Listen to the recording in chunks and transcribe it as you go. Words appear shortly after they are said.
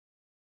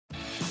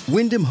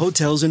Wyndham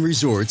Hotels and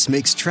Resorts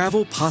makes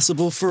travel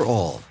possible for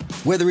all.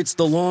 Whether it's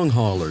the long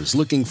haulers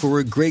looking for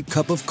a great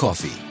cup of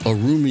coffee, a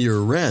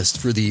roomier rest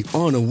for the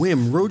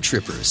on-a-whim road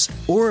trippers,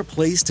 or a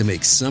place to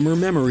make summer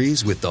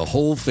memories with the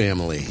whole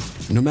family.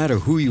 No matter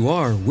who you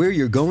are, where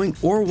you're going,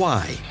 or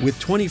why, with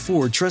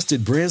 24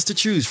 trusted brands to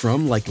choose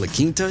from like La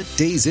Quinta,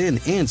 Days Inn,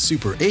 and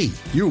Super 8,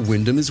 your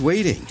Wyndham is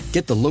waiting.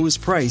 Get the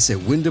lowest price at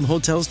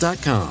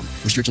WyndhamHotels.com.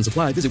 Restrictions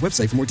apply. Visit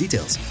website for more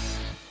details.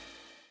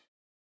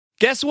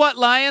 Guess what,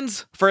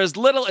 Lions? For as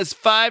little as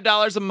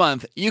 $5 a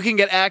month, you can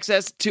get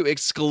access to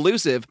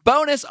exclusive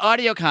bonus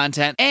audio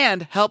content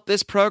and help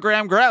this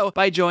program grow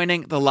by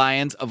joining the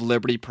Lions of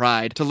Liberty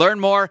Pride. To learn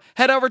more,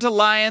 head over to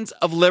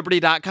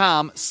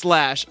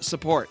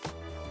lionsofliberty.com/support.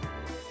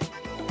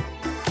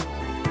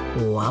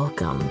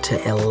 Welcome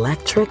to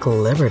Electric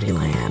Liberty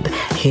Land,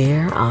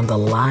 here on the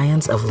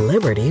Lions of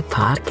Liberty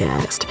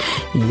podcast,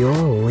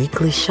 your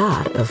weekly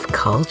shot of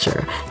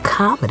culture,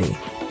 comedy,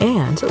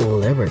 and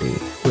liberty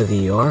with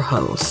your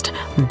host,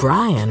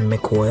 Brian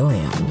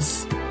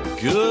McWilliams.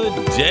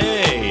 Good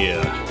day,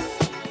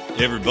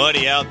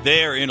 everybody out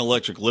there in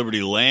Electric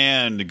Liberty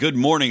Land. Good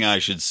morning, I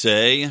should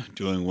say.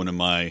 Doing one of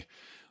my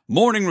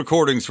morning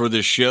recordings for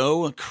this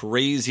show.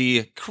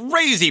 Crazy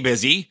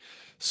busy.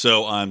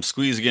 So I'm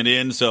squeezing it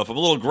in. So if I'm a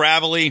little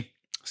gravelly,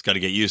 just got to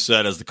get used to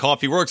that. As the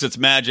coffee works its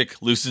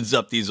magic, loosens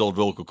up these old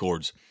vocal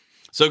cords.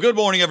 So good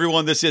morning,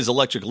 everyone. This is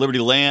Electric Liberty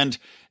Land,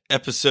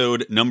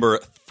 episode number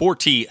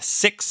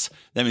 46.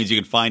 That means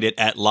you can find it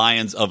at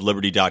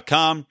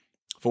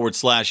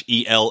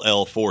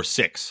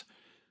lionsofliberty.com/ELL46.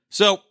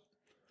 So,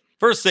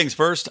 first things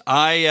first,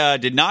 I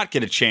did not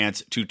get a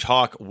chance to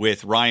talk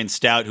with Ryan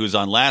Stout, who was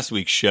on last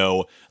week's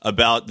show,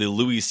 about the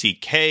Louis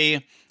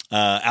C.K.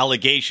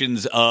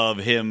 Allegations of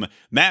him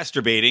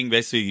masturbating,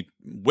 basically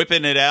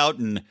whipping it out.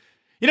 And,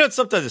 you know,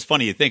 sometimes it's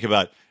funny to think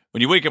about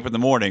when you wake up in the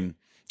morning,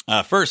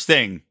 first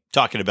thing,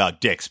 talking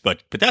about dicks.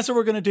 But that's what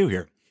we're going to do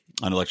here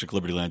on Electric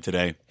Liberty Land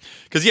today.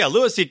 Because, yeah,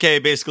 Louis C.K.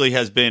 basically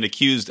has been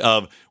accused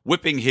of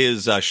whipping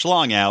his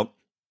schlong out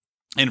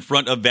in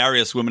front of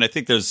various women. I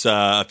think there's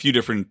a few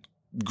different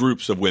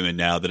groups of women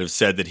now that have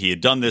said that he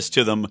had done this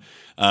to them.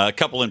 A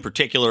couple in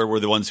particular were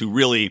the ones who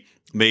really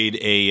made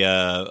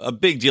a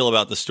big deal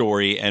about the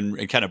story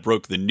and kind of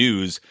broke the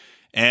news.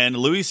 And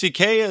Louis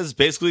C.K. has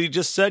basically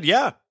just said,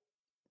 yeah,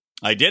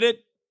 I did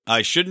it.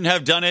 I shouldn't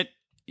have done it.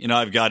 You know,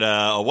 I've got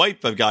a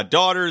wife, I've got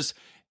daughters,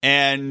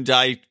 and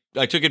I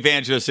took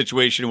advantage of a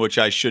situation which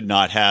I should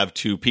not have,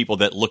 to people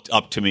that looked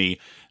up to me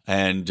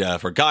and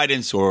for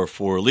guidance or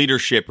for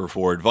leadership or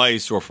for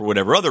advice or for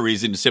whatever other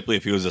reason, simply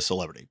if he was a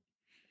celebrity.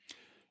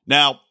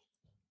 Now,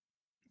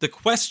 the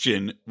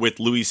question with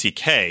Louis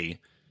C.K.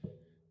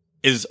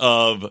 is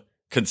of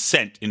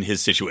consent in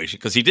his situation,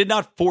 because he did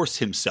not force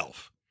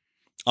himself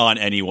on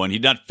anyone. He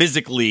did not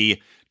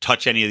physically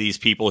touch any of these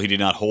people. He did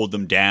not hold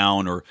them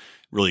down or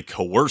really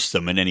coerce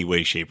them in any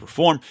way, shape, or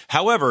form.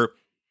 However,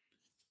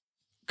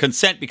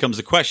 consent becomes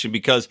a question,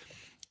 because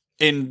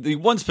in the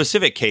one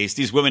specific case,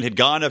 these women had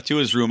gone up to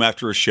his room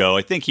after a show.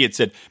 I think he had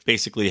said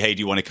basically, hey, do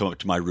you want to come up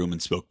to my room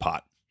and smoke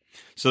pot?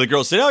 So the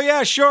girl said, oh,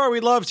 yeah, sure,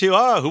 we'd love to.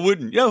 Oh, who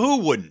wouldn't? Yeah, who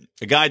wouldn't?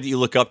 A guy that you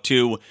look up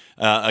to,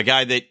 a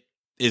guy that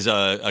is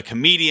a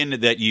comedian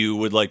that you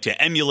would like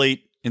to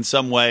emulate in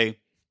some way,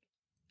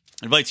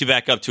 invites you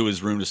back up to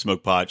his room to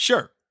smoke pot.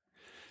 Sure.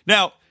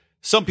 Now,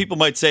 some people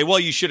might say, well,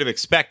 you should have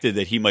expected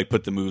that he might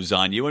put the moves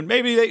on you. And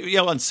maybe they, you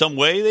know, in some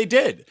way they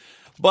did.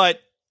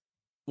 But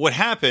what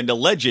happened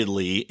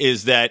allegedly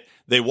is that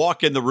they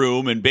walk in the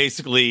room, and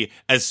basically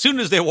as soon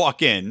as they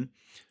walk in,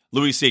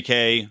 Louis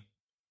C.K.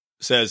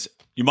 says,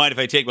 you mind if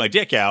I take my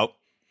dick out?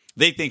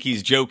 They think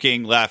he's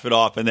joking, laugh it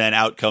off, and then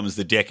out comes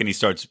the dick, and he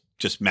starts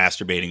just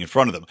masturbating in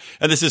front of them.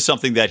 And this is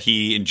something that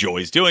he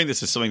enjoys doing.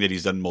 This is something that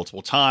he's done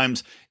multiple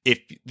times, if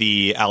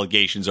the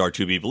allegations are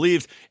to be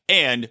believed.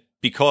 And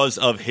because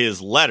of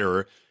his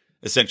letter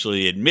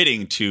essentially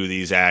admitting to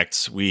these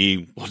acts,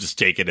 we will just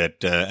take it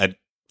at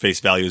face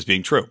value as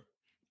being true.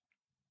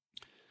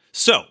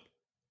 So,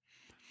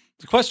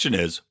 the question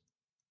is,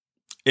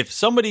 if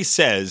somebody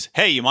says,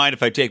 hey, you mind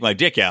if I take my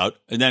dick out,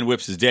 and then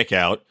whips his dick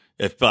out,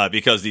 if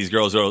because these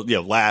girls are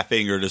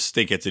laughing or just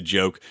think it's a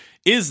joke,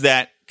 is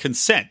that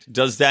consent?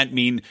 Does that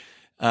mean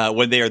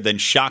when they are then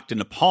shocked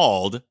and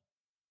appalled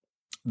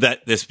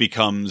that this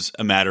becomes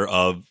a matter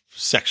of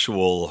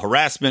sexual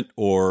harassment,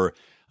 or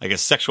I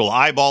guess sexual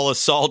eyeball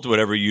assault,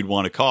 whatever you'd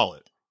want to call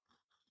it?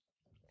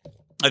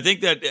 I think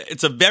that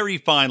it's a very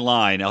fine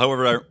line.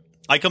 However,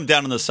 I come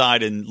down on the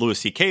side in Louis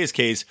C.K.'s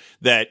case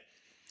that,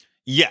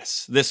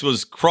 yes, this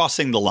was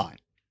crossing the line.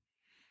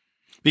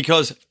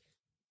 Because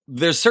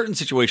there's certain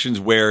situations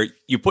where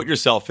you put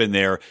yourself in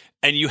there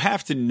and you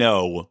have to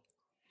know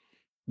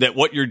that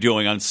what you're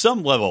doing on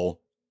some level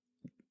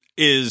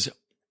is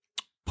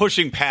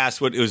pushing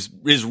past what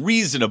is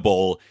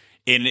reasonable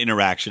in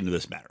interaction to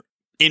this matter,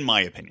 in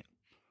my opinion.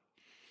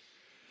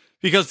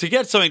 Because to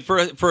get something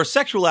for a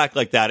sexual act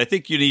like that, I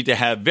think you need to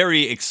have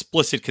very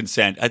explicit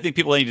consent. I think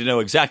people need to know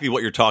exactly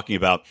what you're talking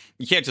about.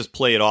 You can't just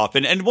play it off.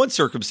 And in one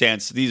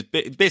circumstance,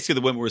 basically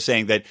the women were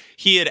saying that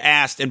he had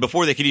asked, and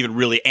before they could even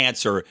really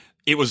answer,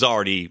 it was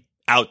already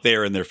out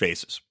there in their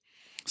faces.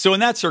 So in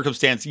that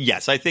circumstance,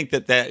 yes, I think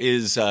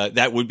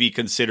that would be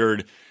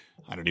considered.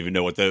 I don't even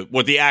know what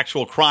the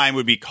actual crime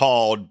would be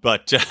called,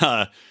 but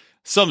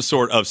some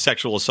sort of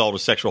sexual assault or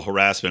sexual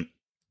harassment.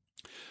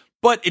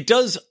 But it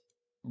does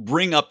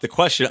bring up the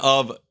question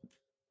of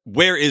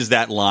where is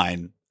that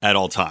line at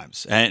all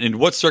times, and in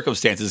what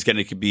circumstances can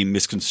it be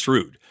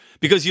misconstrued?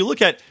 Because you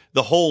look at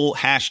the whole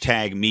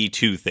hashtag Me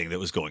Too thing that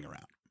was going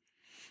around.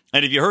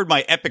 And if you heard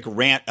my epic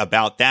rant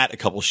about that a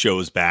couple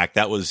shows back,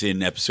 that was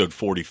in episode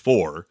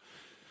 44.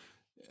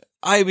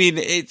 I mean,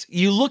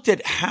 you looked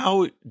at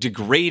how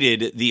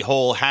degraded the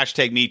whole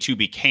hashtag Me Too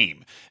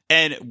became.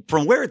 And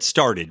from where it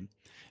started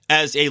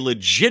as a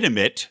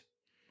legitimate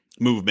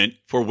movement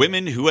for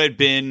women who had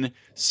been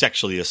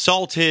sexually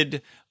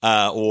assaulted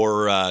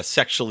or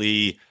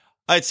sexually,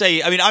 I'd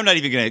say, I mean, I'm not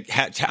even going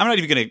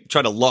to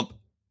try to lump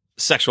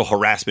sexual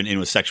harassment in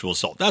with sexual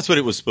assault. That's what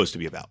it was supposed to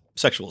be about,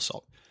 sexual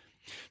assault.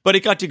 But it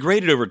got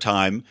degraded over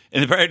time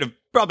in a period of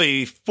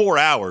probably 4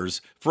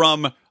 hours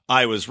from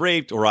I was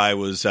raped or I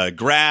was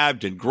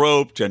grabbed and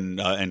groped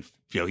and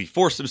he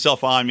forced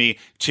himself on me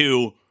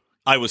to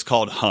I was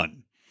called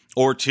hun,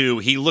 or to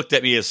he looked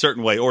at me a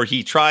certain way, or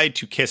he tried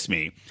to kiss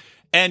me.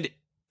 And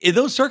in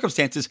those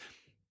circumstances,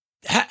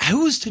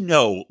 who's to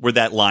know where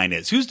that line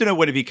is? Who's to know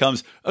when it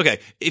becomes, okay,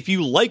 if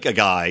you like a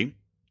guy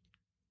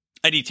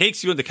and he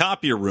takes you in the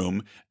copier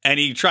room and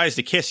he tries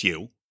to kiss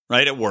you,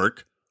 right, at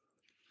work,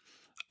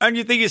 and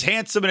you think he's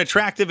handsome and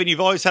attractive and you've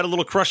always had a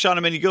little crush on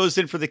him and he goes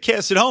in for the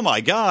kiss and oh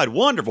my God,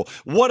 wonderful.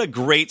 What a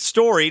great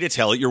story to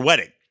tell at your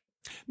wedding.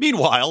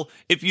 Meanwhile,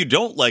 if you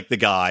don't like the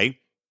guy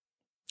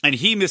and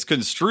he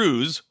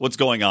misconstrues what's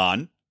going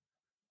on,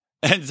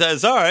 and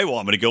says, all right, well,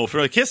 I'm going to go for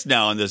a kiss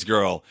now on this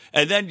girl.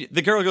 And then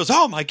the girl goes,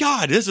 oh, my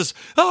God,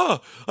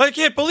 I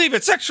can't believe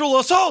it. Sexual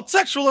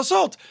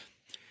assault.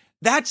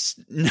 That's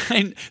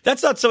not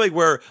something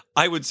where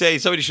I would say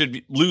somebody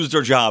should lose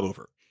their job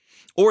over,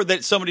 or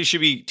that somebody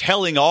should be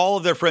telling all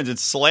of their friends and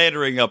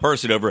slandering a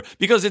person over,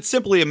 because it's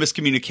simply a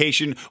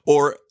miscommunication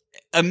or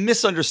a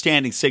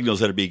misunderstanding signals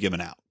that are being given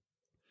out.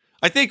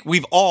 I think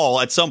we've all,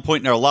 at some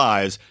point in our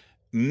lives,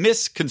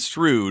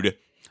 misconstrued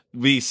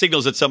the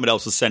signals that someone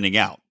else is sending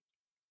out.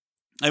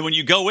 And when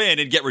you go in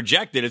and get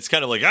rejected, it's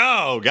kind of like,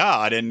 oh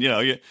God, and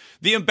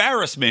the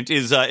embarrassment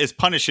is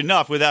punished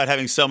enough without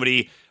having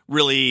somebody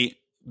really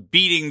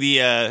beating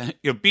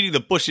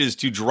the bushes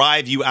to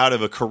drive you out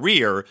of a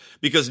career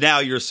because now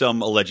you're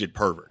some alleged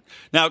pervert.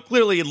 Now,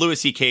 clearly, in Louis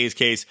C.K.'s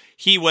case,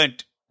 he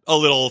went a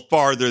little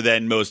farther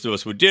than most of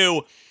us would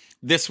do.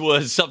 This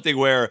was something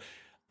where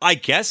I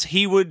guess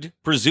he would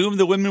presume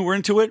the women were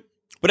into it,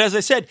 but as I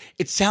said,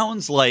 it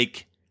sounds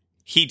like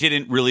he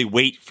didn't really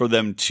wait for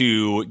them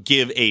to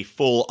give a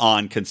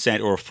full-on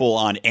consent or a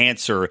full-on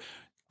answer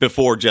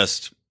before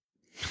just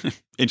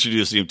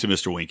introducing him to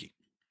Mr. Winky.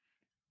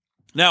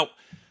 Now,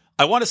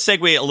 I want to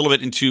segue a little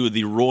bit into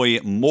the Roy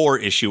Moore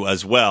issue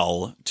as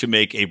well to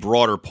make a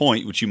broader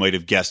point, which you might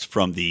have guessed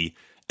from the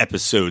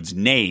episode's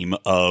name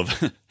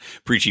of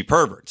Preachy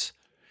Perverts.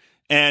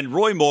 And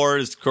Roy Moore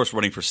is, of course,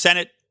 running for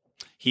Senate.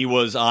 He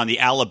was on the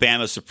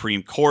Alabama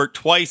Supreme Court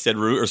twice,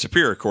 or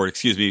Superior Court,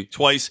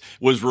 twice,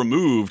 was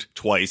removed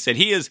twice. And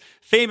he is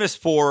famous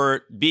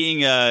for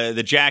being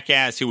the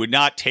jackass who would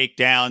not take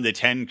down the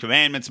Ten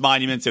Commandments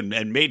monuments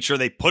and made sure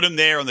they put him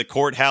there in the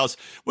courthouse,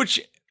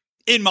 which,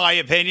 in my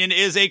opinion,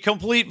 is a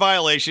complete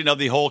violation of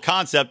the whole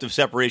concept of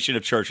separation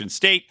of church and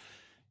state.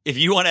 If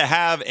you want to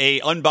have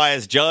a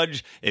unbiased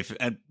judge,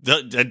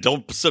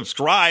 don't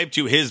subscribe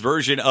to his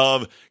version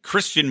of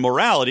Christian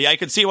morality, I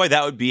could see why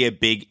that would be a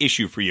big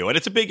issue for you. And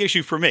it's a big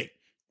issue for me.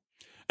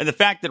 And the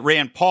fact that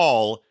Rand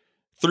Paul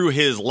threw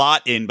his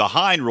lot in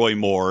behind Roy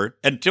Moore,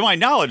 and to my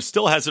knowledge,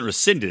 still hasn't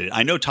rescinded it.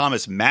 I know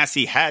Thomas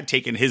Massie had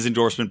taken his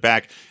endorsement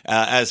back,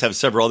 as have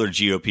several other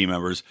GOP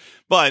members.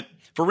 But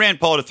for Rand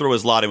Paul to throw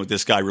his lot in with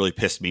this guy really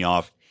pissed me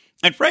off.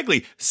 And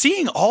frankly,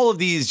 seeing all of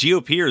these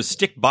GOPers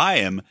stick by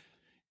him,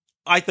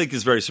 I think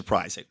is very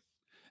surprising.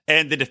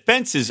 And the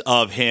defenses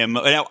of him,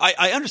 now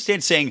I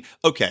understand saying,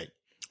 okay,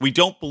 we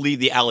don't believe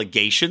the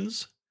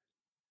allegations.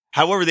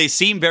 However, they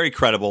seem very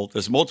credible.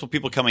 There's multiple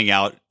people coming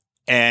out,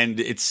 and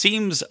it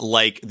seems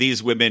like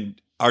these women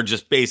are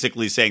just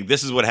basically saying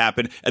this is what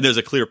happened, and there's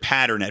a clear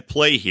pattern at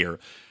play here.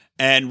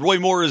 And Roy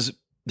Moore's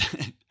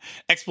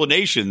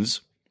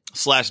explanations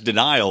 /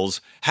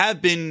 denials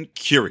have been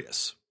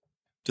curious,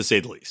 to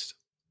say the least.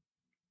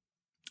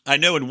 I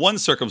know in one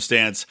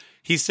circumstance,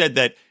 he said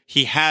that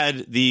he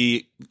had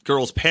the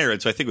girl's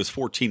parents, I think it was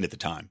 14 at the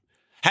time,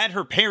 had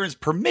her parents'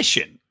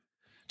 permission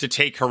to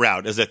take her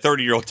out as a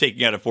 30-year-old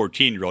taking out a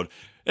 14-year-old.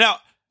 Now,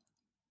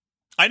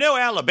 I know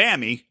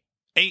Alabama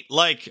ain't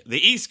like the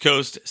East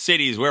Coast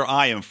cities where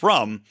I am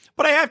from,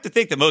 but I have to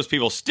think that most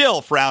people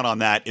still frown on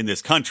that in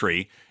this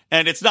country.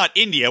 And it's not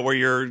India where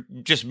you're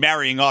just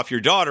marrying off your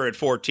daughter at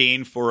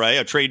 14 for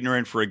trading her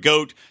in for a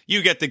goat.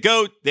 You get the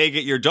goat, they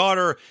get your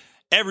daughter.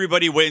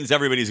 Everybody wins.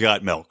 Everybody's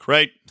got milk,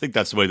 right? I think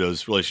that's the way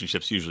those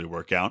relationships usually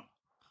work out.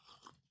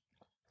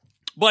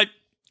 But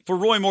for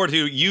Roy Moore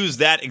to use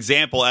that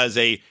example as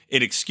an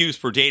excuse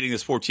for dating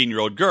this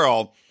 14-year-old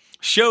girl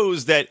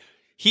shows that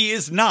he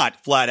is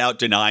not flat out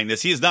denying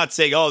this. He is not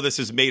saying, oh, this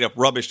is made up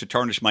rubbish to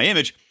tarnish my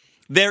image.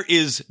 There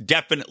is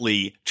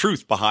definitely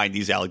truth behind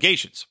these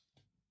allegations.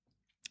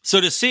 So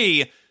to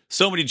see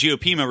so many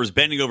GOP members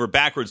bending over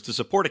backwards to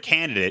support a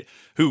candidate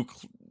who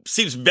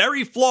seems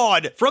very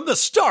flawed from the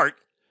start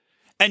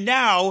and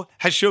now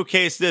has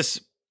showcased this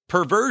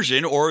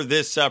perversion or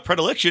this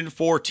predilection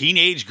for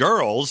teenage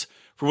girls,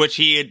 for which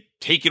he had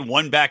taken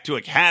one back to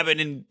a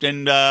cabin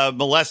and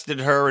molested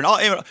her and all.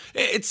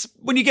 It's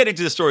when you get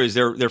into the stories,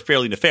 they're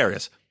fairly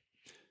nefarious.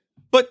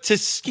 But to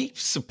keep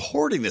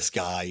supporting this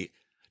guy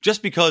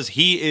just because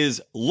he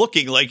is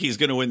looking like he's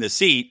going to win the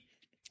seat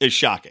is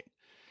shocking.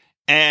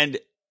 And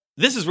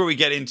this is where we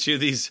get into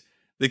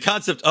the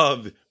concept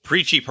of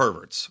preachy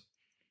perverts.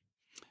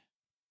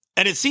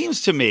 And it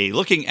seems to me,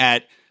 looking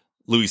at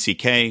Louis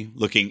C.K.,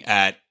 looking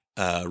at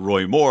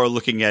Roy Moore,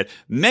 looking at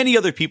many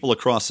other people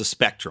across the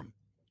spectrum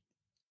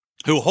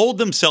who hold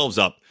themselves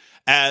up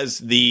as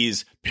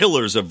these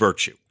pillars of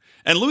virtue.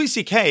 And Louis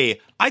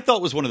C.K., I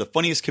thought was one of the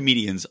funniest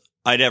comedians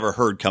I'd ever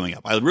heard coming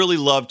up. I really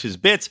loved his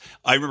bits.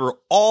 I remember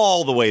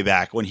all the way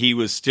back when he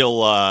was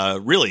still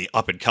really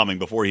up and coming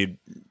before he'd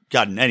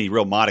gotten any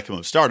real modicum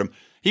of stardom.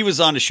 He was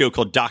on a show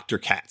called Dr.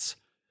 Katz.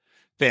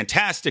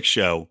 Fantastic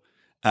show.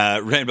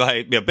 Ran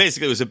by,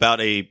 basically it was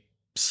about a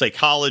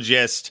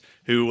psychologist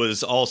who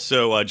was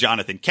also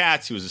Jonathan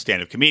Katz, who was a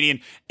stand-up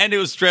comedian, and it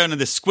was drawn in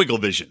the Squiggle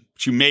Vision,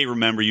 which you may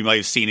remember. You might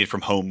have seen it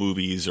from home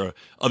movies or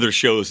other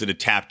shows that had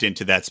tapped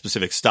into that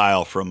specific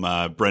style from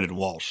Brandon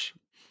Walsh,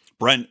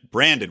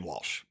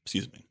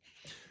 excuse me.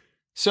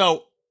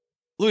 So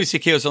Louis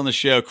C.K. was on the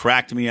show,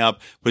 cracked me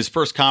up. His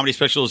first comedy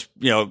special was,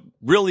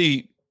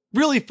 really,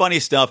 really funny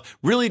stuff,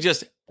 really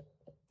just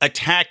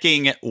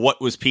attacking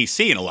what was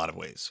PC in a lot of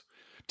ways.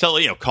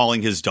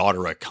 Calling his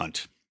daughter a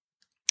cunt,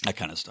 that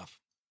kind of stuff.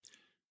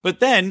 But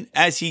then,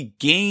 as he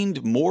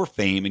gained more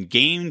fame and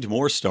gained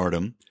more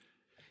stardom,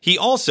 he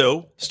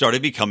also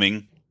started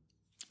becoming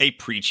a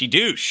preachy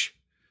douche,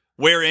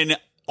 wherein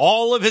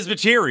all of his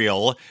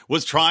material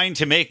was trying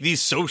to make these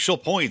social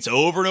points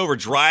over and over,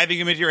 driving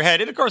him into your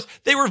head. And of course,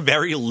 they were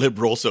very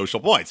liberal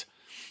social points.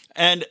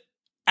 And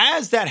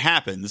as that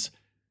happens,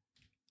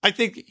 I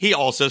think he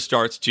also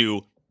starts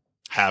to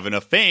have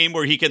enough fame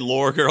where he can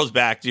lure girls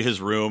back to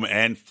his room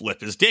and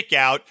flip his dick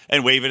out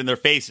and wave it in their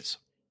faces.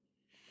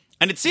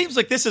 And it seems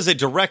like this is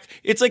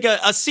it's like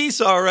a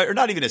seesaw, or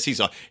not even a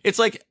seesaw. It's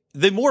like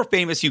the more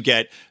famous you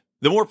get,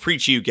 the more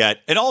preachy you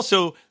get, and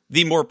also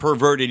the more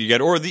perverted you get,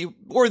 or the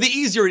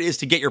easier it is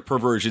to get your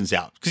perversions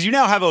out. Because you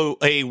now have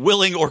a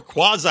willing or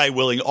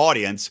quasi-willing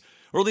audience,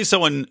 or at least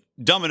someone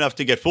dumb enough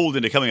to get fooled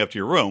into coming up to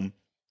your room,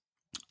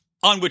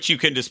 on which you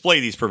can display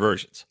these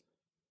perversions.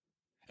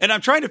 And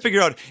I'm trying to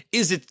figure out,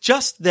 is it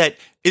just that,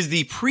 is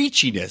the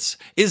preachiness,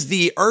 is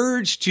the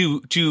urge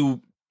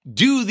to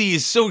do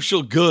these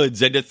social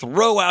goods and to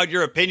throw out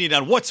your opinion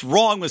on what's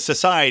wrong with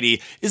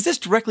society, is this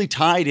directly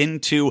tied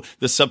into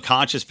the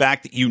subconscious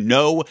fact that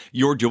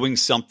you're doing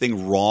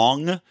something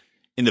wrong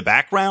in the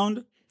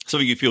background,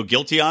 something you feel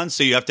guilty on,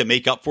 so you have to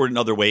make up for it in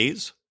other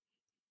ways?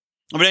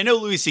 I mean, I know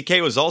Louis C.K.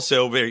 was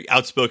also very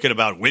outspoken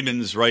about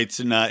women's rights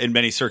in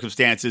many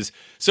circumstances.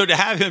 So to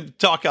have him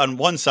talk on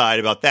one side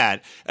about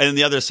that and then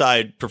the other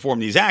side perform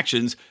these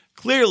actions,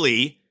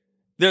 clearly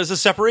there's a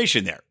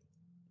separation there.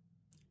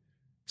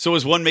 So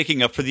is one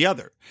making up for the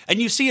other? And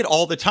you see it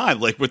all the time,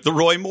 like with the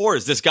Roy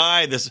Moores, this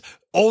guy, this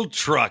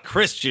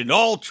ultra-Christian,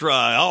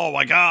 oh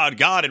my God,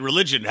 God and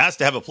religion has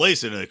to have a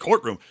place in a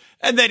courtroom.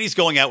 And then he's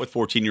going out with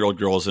 14-year-old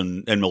girls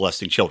and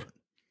molesting children,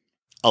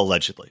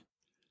 allegedly.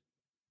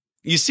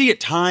 You see it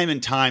time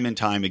and time and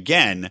time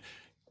again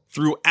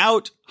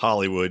throughout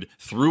Hollywood,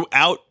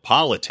 throughout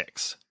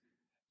politics.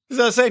 As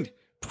I was saying,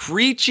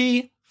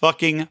 preachy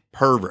fucking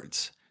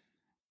perverts.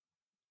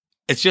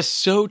 It's just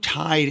so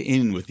tied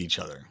in with each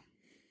other.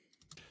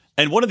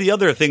 And one of the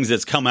other things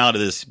that's come out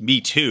of this Me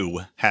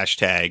Too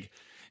hashtag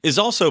is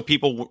also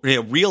people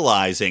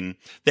realizing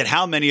that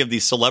how many of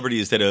these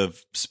celebrities that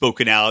have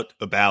spoken out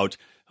about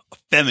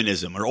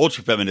feminism or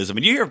ultra-feminism,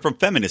 and you hear from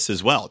feminists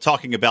as well,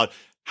 talking about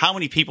how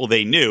many people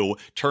they knew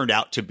turned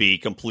out to be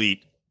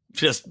complete,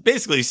 just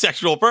basically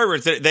sexual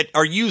perverts that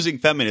are using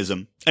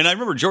feminism. And I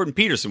remember Jordan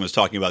Peterson was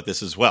talking about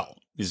this as well.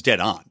 He's dead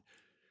on.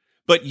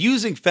 But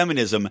using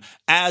feminism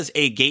as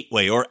a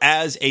gateway or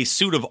as a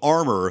suit of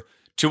armor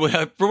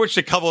for which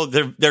to cover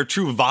their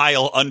true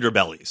vile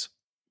underbellies.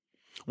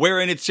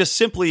 Wherein it's just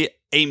simply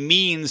a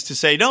means to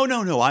say, no,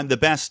 I'm the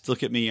best.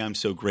 Look at me. I'm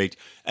so great.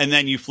 And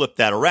then you flip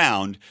that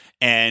around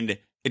and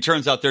it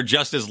turns out they're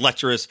just as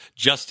lecherous,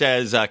 just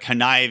as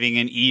conniving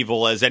and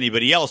evil as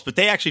anybody else. But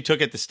they actually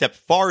took it a step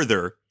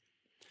farther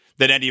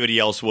than anybody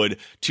else would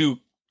to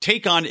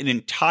take on an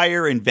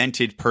entire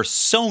invented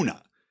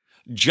persona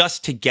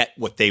just to get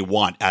what they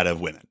want out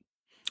of women.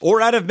 Or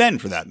out of men,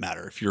 for that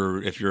matter, if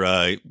you're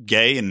a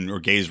gay or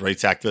gays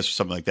rights activist or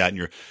something like that, and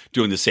you're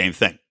doing the same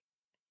thing.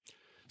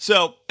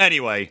 So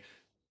anyway,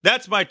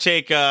 that's my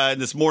take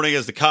this morning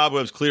as the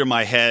cobwebs clear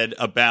my head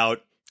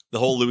about the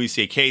whole Louis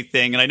C.K.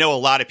 thing. And I know a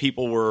lot of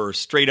people were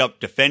straight up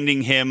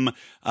defending him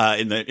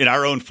in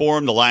our own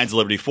forum, the Lions of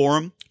Liberty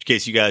Forum. In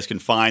case you guys can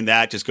find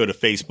that, just go to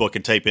Facebook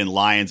and type in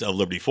Lions of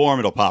Liberty Forum.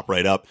 It'll pop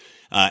right up.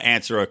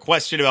 Answer a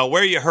question about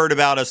where you heard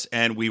about us,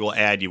 and we will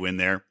add you in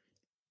there.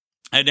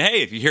 And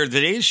hey, if you hear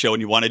today's show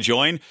and you want to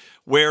join,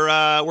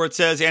 where it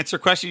says answer a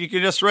question, you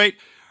can just write,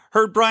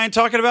 heard Brian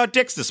talking about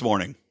dicks this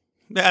morning.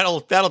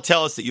 That'll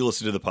tell us that you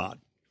listen to the pod.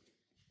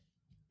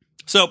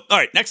 So, all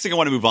right, next thing I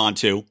want to move on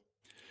to,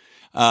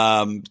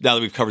 now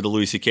that we've covered the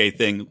Louis C.K.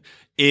 thing,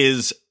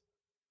 is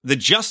the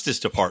Justice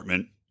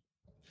Department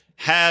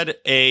had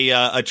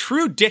a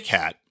true dick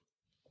hat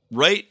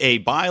write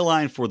a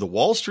byline for the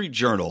Wall Street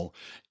Journal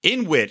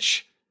in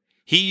which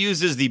he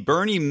uses the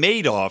Bernie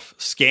Madoff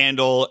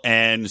scandal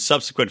and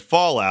subsequent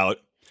fallout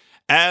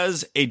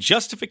as a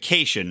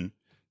justification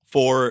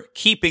for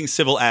keeping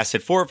civil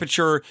asset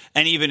forfeiture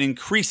and even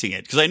increasing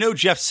it. Because I know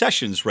Jeff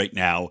Sessions right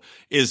now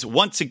is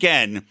once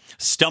again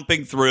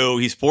stumping through.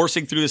 He's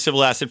forcing through the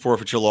civil asset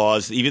forfeiture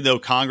laws, even though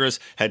Congress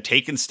had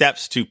taken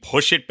steps to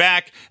push it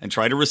back and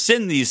try to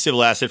rescind these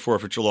civil asset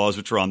forfeiture laws,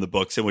 which are on the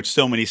books and which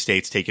so many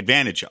states take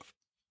advantage of.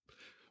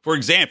 For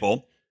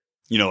example,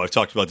 I've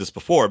talked about this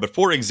before, but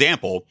for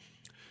example,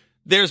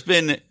 there's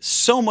been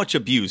so much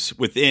abuse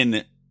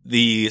within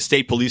the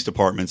state police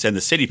departments and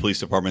the city police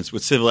departments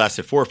with civil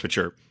asset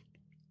forfeiture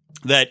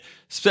that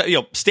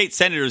state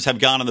senators have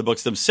gone on the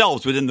books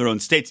themselves within their own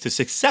states to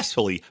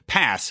successfully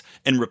pass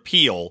and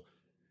repeal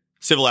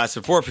civil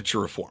asset forfeiture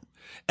reform.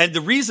 And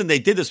the reason they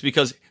did this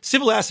because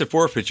civil asset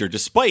forfeiture,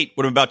 despite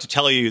what I'm about to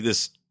tell you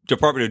this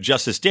Department of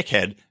Justice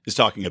dickhead is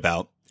talking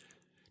about,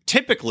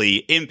 typically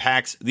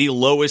impacts the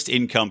lowest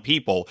income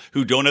people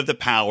who don't have the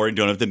power and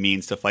don't have the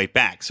means to fight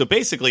back. So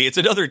basically, it's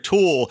another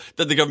tool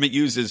that the government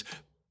uses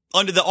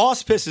under the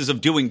auspices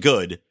of doing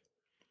good,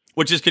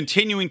 which is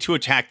continuing to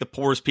attack the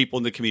poorest people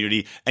in the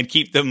community and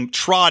keep them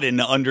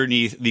trodden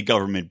underneath the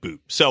government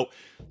boot. So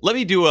let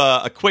me do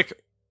a quick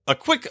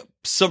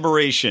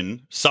summary,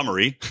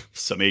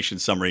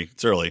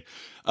 it's early,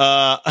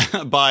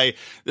 by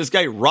this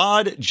guy,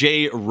 Rod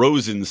J.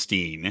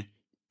 Rosenstein,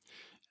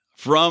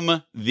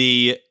 from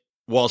the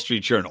Wall Street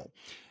Journal.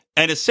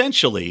 And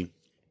essentially,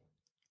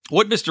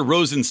 what Mr.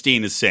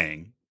 Rosenstein is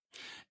saying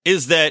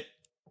is that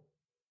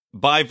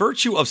by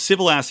virtue of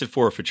civil asset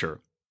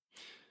forfeiture,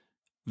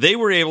 they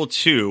were able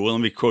to,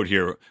 let me quote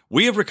here,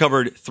 we have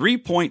recovered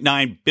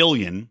 $3.9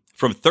 billion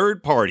from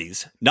third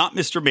parties, not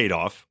Mr.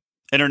 Madoff,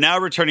 and are now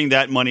returning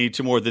that money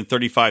to more than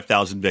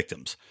 35,000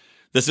 victims.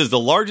 This is the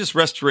largest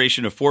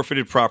restoration of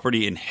forfeited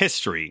property in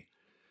history.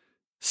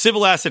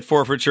 Civil asset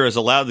forfeiture has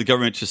allowed the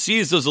government to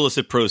seize those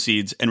illicit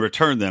proceeds and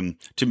return them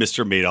to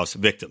Mr. Madoff's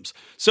victims.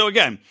 So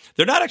again,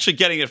 they're not actually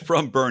getting it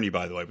from Bernie,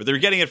 by the way, but they're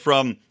getting it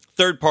from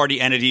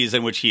third-party entities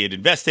in which he had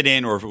invested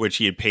in or for which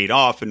he had paid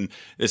off and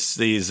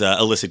these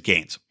illicit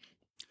gains.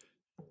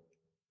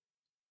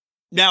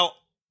 Now,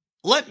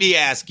 let me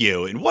ask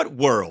you, in what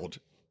world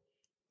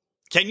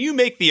can you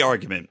make the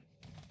argument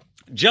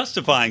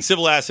justifying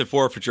civil asset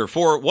forfeiture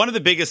for one of the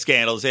biggest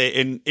scandals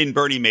in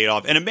Bernie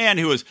Madoff and a man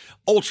who is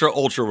ultra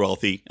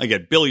wealthy,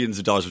 again, billions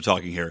of dollars we're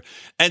talking here,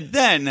 and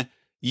then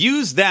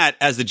use that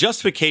as the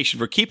justification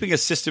for keeping a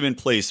system in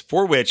place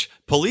for which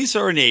police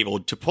are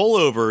enabled to pull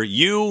over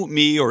you,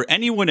 me, or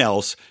anyone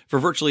else for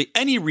virtually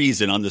any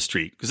reason on the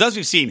street? Because as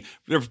we've seen,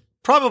 the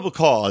probable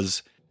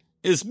cause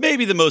is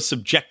maybe the most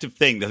subjective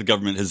thing that the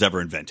government has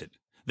ever invented.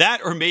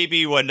 That, or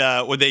maybe when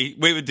they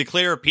would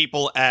declare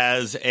people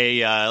as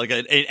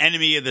an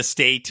enemy of the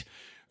state,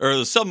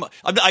 or some.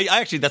 I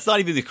actually, that's not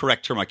even the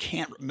correct term. I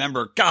can't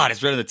remember. God,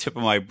 it's right on the tip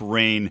of my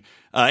brain.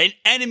 An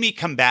enemy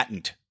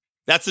combatant.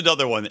 That's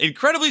another one.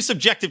 Incredibly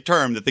subjective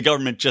term that the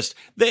government just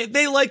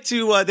they like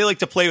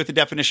to play with the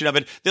definition of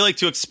it. They like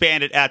to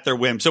expand it at their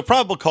whim. So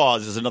probable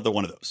cause is another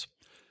one of those.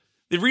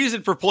 The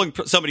reason for pulling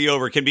somebody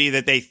over can be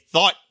that they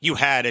thought you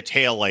had a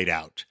taillight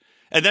out.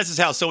 And this is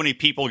how so many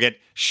people get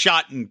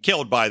shot and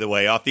killed, by the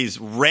way, off these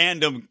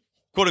random,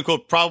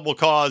 quote-unquote, probable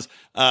cause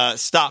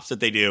stops that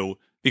they do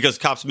because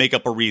cops make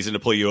up a reason to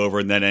pull you over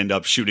and then end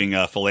up shooting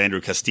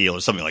Philandro Castile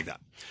or something like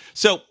that.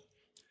 So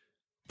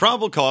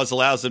probable cause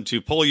allows them to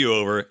pull you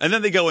over, and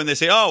then they go and they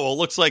say, oh, well,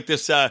 looks like I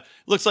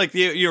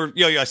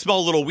smell a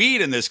little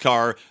weed in this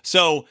car,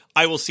 so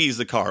I will seize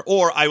the car,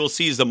 or I will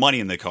seize the money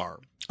in the car.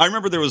 I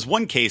remember there was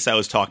one case I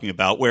was talking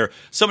about where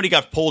somebody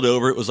got pulled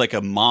over. It was like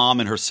a mom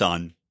and her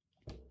son.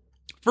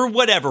 For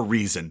whatever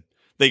reason,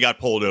 they got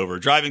pulled over.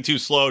 Driving too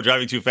slow,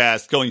 driving too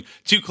fast, going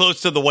too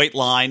close to the white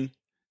line.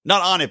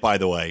 Not on it, by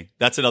the way.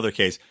 That's another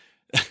case.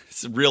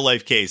 It's a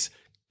real-life case.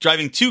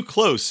 Driving too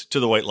close to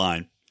the white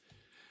line.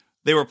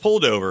 They were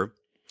pulled over.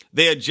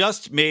 They had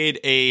just made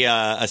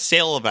a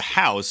sale of a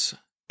house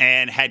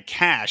and had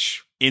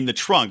cash in the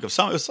trunk of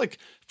some. It was like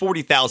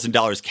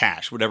 $40,000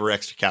 cash, whatever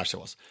extra cash it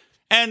was.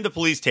 And the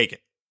police take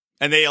it.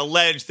 And they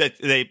allege that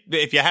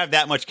if you have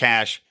that much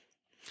cash,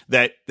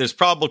 that there's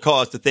probable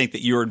cause to think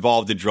that you're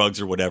involved in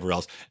drugs or whatever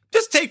else.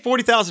 Just take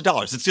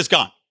 $40,000. It's just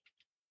gone.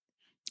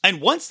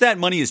 And once that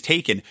money is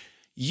taken,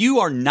 you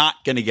are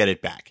not going to get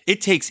it back.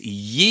 It takes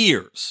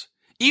years.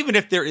 Even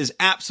if there is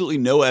absolutely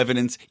no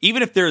evidence,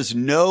 even if there is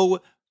no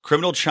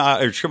criminal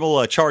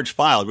charge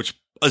filed, which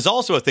is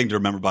also a thing to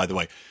remember, by the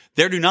way.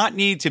 There do not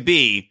need to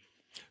be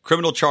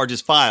criminal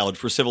charges filed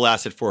for civil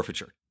asset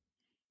forfeiture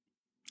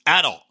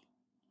at all.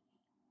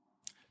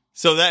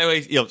 So that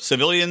way,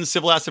 civilians,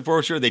 civil asset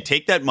forfeiture, they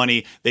take that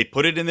money, they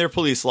put it in their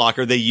police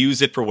locker, they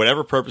use it for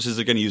whatever purposes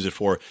they're going to use it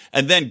for,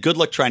 and then good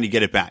luck trying to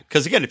get it back.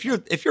 Because again,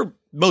 if you're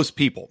most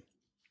people,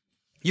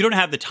 you don't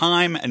have the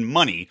time and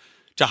money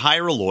to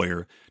hire a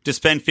lawyer, to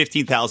spend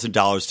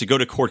 $15,000 to go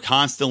to court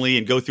constantly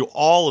and go through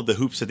all of the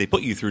hoops that they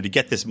put you through to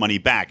get this money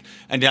back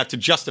and to have to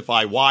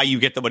justify why you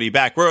get the money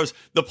back. Whereas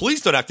the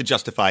police don't have to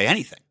justify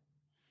anything.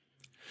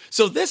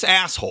 So this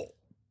asshole,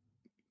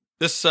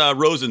 this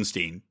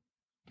Rosenstein,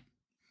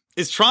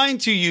 is trying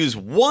to use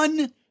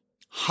one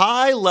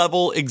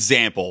high-level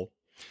example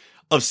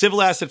of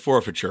civil asset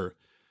forfeiture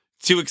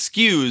to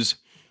excuse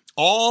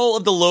all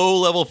of the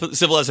low-level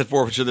civil asset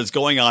forfeiture that's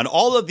going on,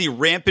 all of the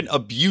rampant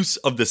abuse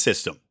of the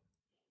system.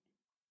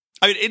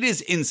 I mean, it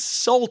is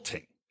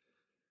insulting,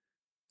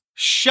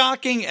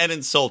 shocking and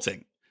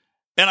insulting.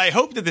 And I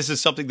hope that this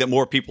is something that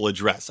more people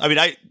address. I mean,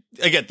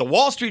 again, the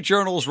Wall Street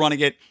Journal is running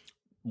it,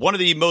 one of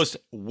the most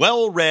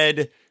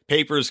well-read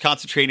papers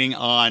concentrating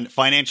on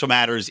financial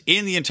matters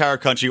in the entire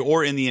country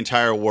or in the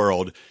entire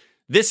world.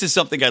 This is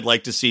something I'd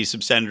like to see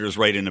some senators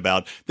write in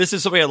about. This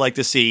is something I'd like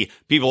to see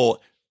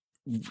people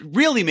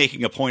really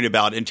making a point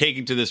about and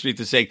taking to the street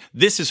to say,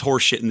 this is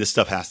horseshit and this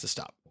stuff has to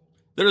stop.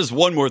 There is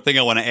one more thing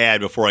I want to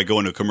add before I go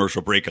into a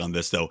commercial break on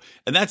this, though.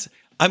 And that's,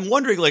 I'm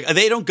wondering,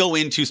 they don't go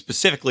into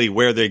specifically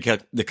where they're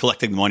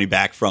collecting the money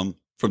back from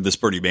this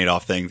Bernie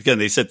Madoff thing. Again,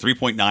 they said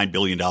 $3.9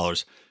 billion.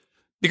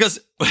 Because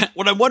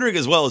what I'm wondering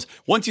as well is,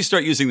 once you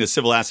start using the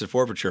civil asset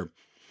forfeiture,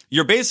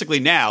 you're basically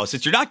now,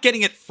 since you're not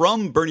getting it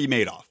from Bernie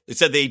Madoff, it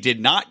said they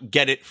did not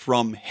get it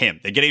from him.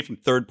 They're getting it from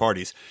third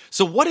parties.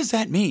 So what does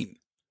that mean?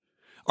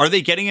 Are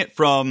they getting it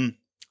from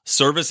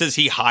services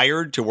he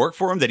hired to work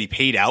for him that he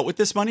paid out with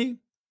this money?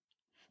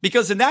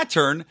 Because in that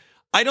turn,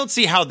 I don't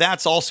see how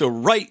that's also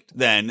right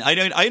then.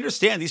 I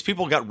understand these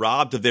people got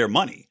robbed of their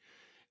money.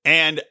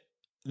 And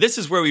this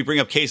is where we bring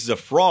up cases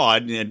of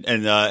fraud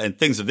and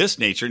things of this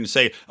nature and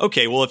say,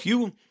 okay, well, if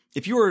you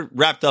were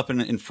wrapped up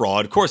in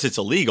fraud, of course it's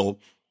illegal.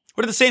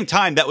 But at the same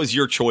time, that was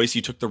your choice.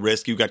 You took the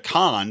risk. You got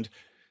conned.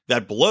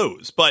 That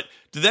blows. But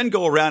to then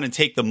go around and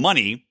take the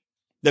money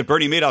that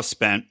Bernie Madoff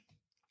spent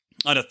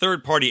on a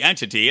third-party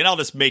entity, and I'll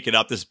just make it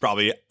up. This is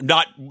probably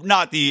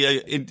not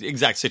the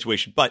exact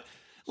situation, but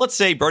let's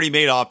say Bernie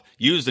Madoff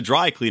used a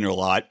dry cleaner a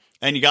lot,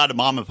 and you got a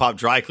mom-and-pop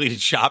dry cleaning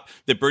shop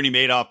that Bernie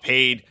Madoff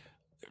paid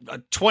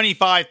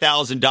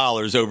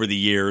 $25,000 over the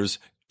years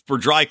for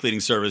dry cleaning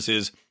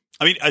services.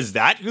 I mean, is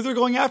that who they're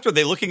going after? Are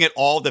they looking at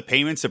all the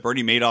payments that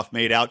Bernie Madoff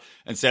made out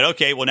and said,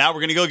 okay, well, now we're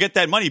going to go get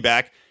that money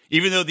back.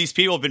 Even though these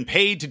people have been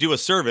paid to do a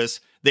service,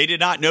 they did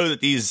not know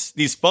that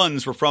these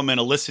funds were from an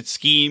illicit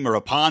scheme or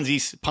a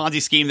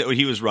Ponzi scheme that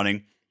he was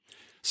running.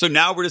 So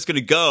now we're just going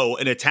to go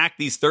and attack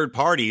these third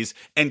parties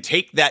and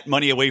take that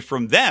money away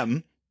from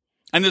them,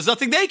 and there's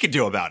nothing they can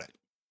do about it.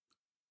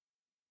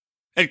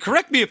 And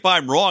correct me if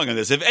I'm wrong on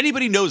this. If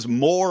anybody knows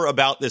more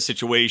about this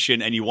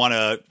situation and you want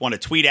to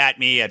tweet at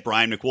me at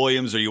Brian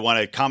McWilliams, or you want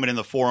to comment in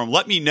the forum,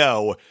 let me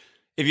know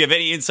if you have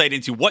any insight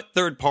into what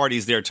third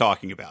parties they're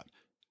talking about.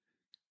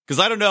 Because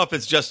I don't know if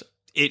it's just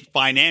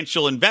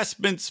financial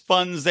investments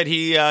funds that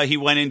he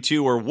went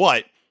into or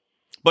what.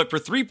 But for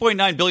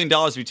 $3.9 billion,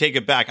 we take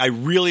it back. I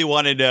really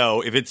want to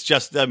know if it's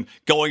just them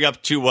going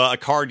up to a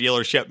car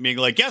dealership and being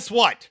like, guess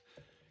what?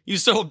 You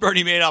sold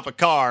Bernie Madoff a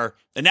car,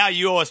 and now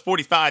you owe us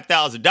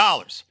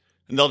 $45,000.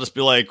 And they'll just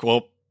be like,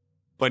 well,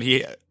 but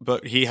he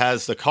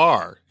has the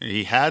car. And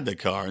he had the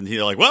car. And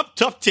they're like, well,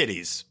 tough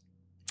titties.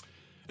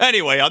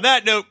 Anyway, on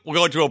that note, we'll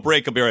go into a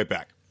break. I'll be right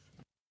back.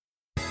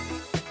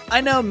 I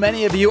know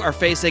many of you are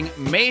facing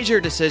major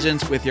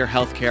decisions with your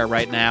healthcare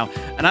right now,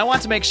 and I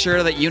want to make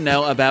sure that you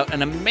know about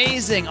an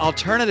amazing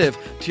alternative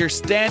to your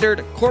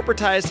standard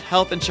corporatized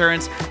health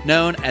insurance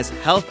known as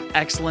Health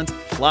Excellence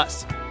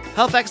Plus.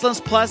 Health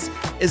Excellence Plus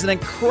is an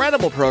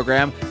incredible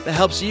program that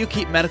helps you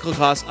keep medical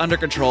costs under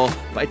control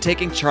by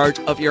taking charge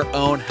of your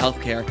own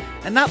healthcare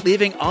and not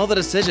leaving all the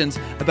decisions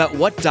about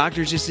what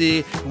doctors you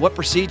see and what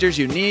procedures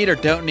you need or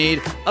don't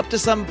need up to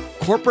some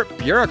corporate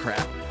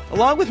bureaucrat.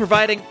 Along with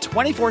providing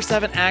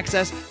 24/7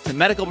 access to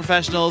medical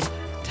professionals,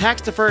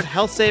 tax-deferred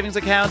health savings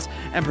accounts,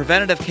 and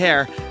preventative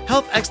care,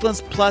 Health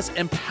Excellence Plus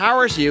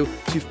empowers you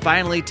to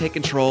finally take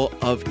control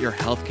of your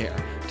healthcare.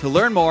 To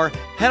learn more,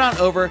 head on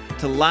over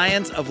to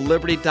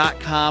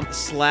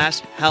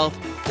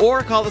lionsofliberty.com/health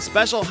or call the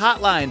special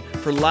hotline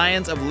for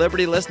Lions of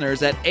Liberty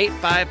listeners at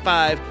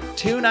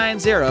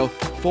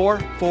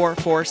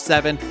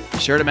 855-290-4447. Be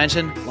sure to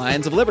mention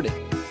Lions of Liberty.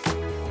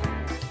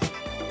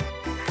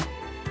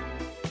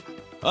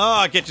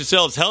 Get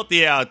yourselves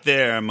healthy out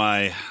there,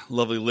 my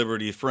lovely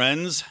Liberty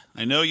friends.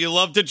 I know you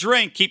love to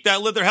drink. Keep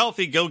that liver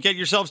healthy. Go get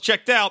yourselves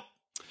checked out.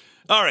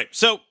 All right,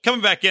 so coming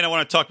back in, I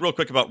want to talk real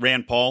quick about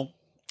Rand Paul,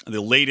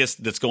 the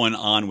latest that's going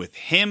on with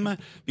him,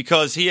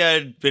 because he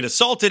had been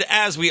assaulted,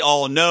 as we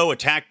all know,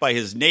 attacked by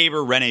his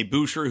neighbor, Rene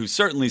Boucher, who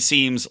certainly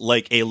seems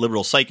like a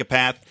liberal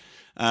psychopath.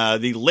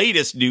 The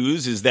latest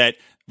news is that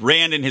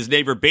Rand and his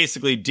neighbor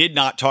basically did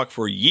not talk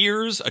for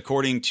years,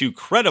 according to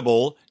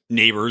credible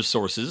neighbors'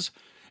 sources.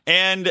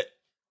 And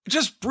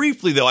just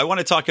briefly, though, I want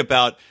to talk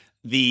about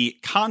the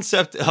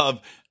concept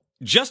of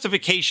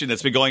justification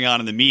that's been going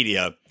on in the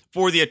media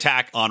for the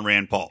attack on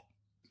Rand Paul.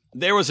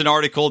 There was an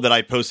article that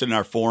I posted in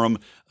our forum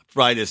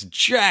by this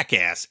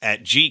jackass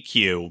at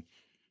GQ,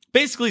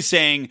 basically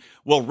saying,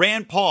 well,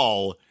 Rand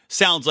Paul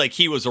sounds like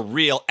he was a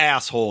real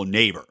asshole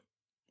neighbor.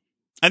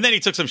 And then he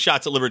took some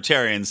shots at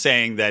libertarians,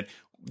 saying that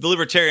the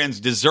libertarians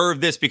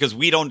deserve this because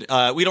we don't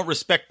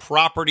respect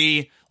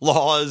property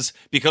laws,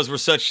 because we're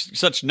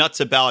such nuts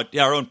about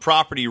our own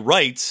property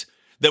rights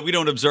that we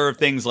don't observe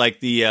things like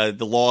the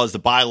laws, the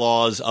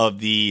bylaws of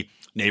the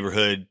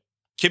neighborhood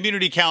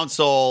community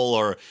council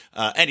or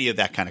any of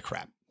that kind of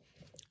crap.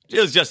 It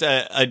was just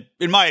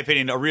in my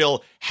opinion, a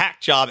real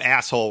hack job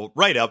asshole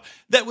write-up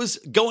that was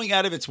going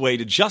out of its way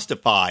to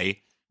justify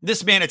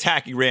this man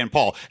attacking Rand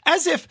Paul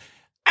as if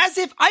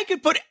I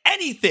could put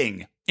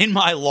anything in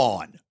my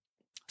lawn.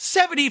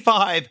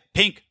 75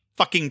 pink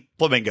fucking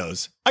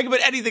flamingos. I could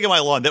put anything in my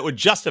lawn that would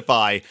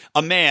justify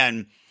a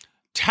man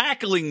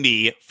tackling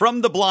me from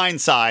the blind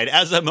side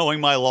as I'm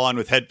mowing my lawn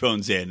with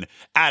headphones in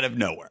out of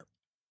nowhere.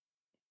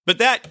 But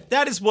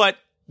that is what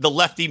the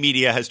lefty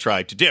media has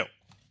tried to do.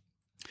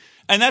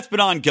 And that's been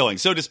ongoing.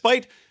 So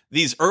despite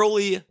these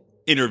early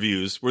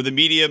interviews where the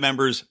media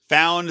members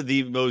found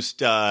the most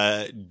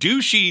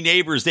douchey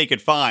neighbors they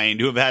could find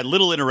who have had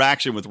little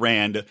interaction with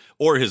Rand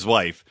or his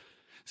wife,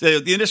 so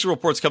the initial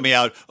reports coming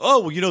out,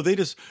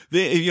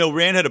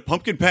 Rand had a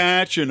pumpkin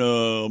patch and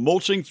a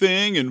mulching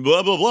thing and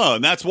blah, blah, blah.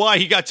 And that's why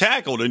he got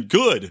tackled and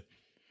good.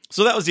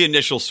 So that was the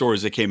initial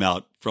stories that came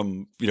out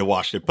from,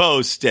 Washington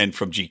Post and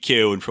from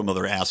GQ and from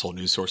other asshole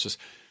news sources.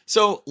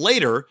 So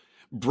later,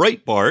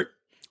 Breitbart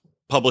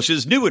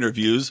publishes new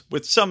interviews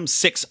with some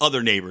 6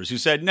 other neighbors who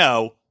said,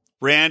 no,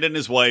 Rand and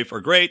his wife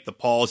are great. The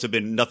Pauls have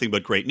been nothing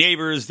but great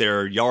neighbors.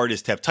 Their yard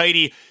is kept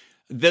tidy.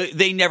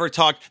 They never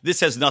talked.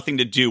 This has nothing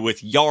to do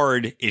with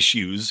yard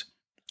issues.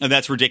 And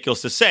that's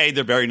ridiculous to say.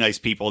 They're very nice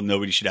people and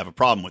nobody should have a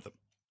problem with them.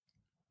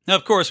 Now,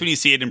 of course, when you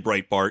see it in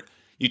Breitbart,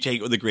 you take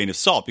it with a grain of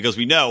salt, because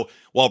we know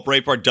while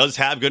Breitbart does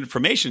have good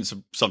information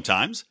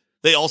sometimes,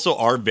 they also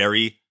are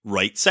very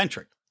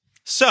right-centric.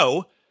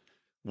 So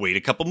wait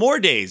a couple more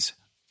days.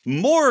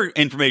 More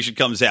information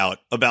comes out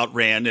about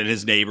Rand and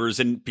his neighbors,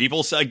 and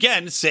people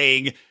again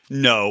saying,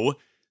 no,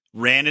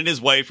 Rand and his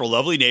wife are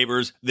lovely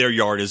neighbors. Their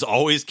yard is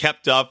always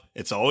kept up.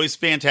 It's always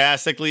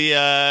fantastically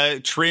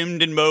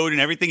trimmed and mowed and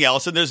everything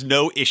else. And there's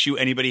no issue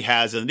anybody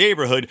has in the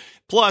neighborhood.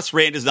 Plus,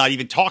 Rand does not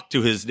even talk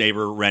to his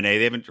neighbor, Rene.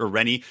 They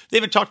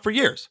haven't talked for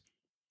years.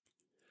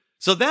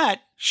 So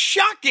that,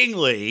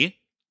 shockingly,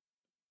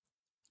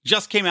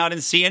 just came out in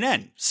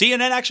CNN.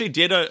 CNN actually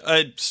did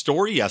a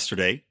story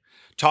yesterday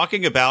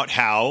talking about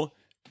how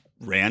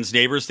Rand's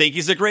neighbors think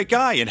he's a great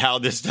guy and how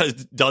this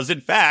does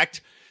in fact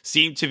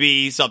seemed to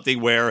be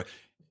something where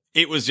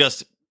it was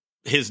just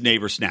his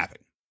neighbor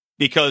snapping,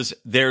 because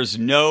there's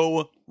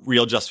no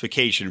real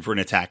justification for an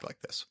attack like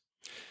this.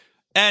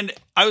 And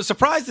I was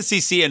surprised to see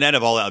CNN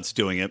of all outs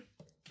doing it,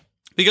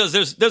 because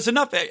there's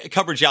enough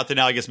coverage out there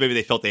now. I guess maybe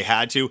they felt they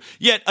had to.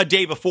 Yet a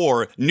day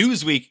before,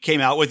 Newsweek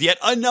came out with yet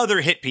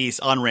another hit piece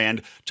on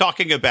Rand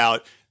talking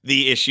about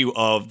the issue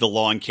of the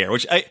lawn care,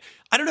 which I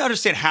don't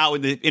understand how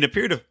in a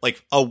period of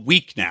like a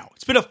week now,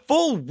 it's been a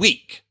full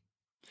week,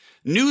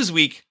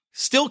 Newsweek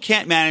still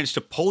can't manage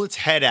to pull its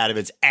head out of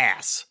its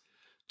ass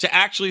to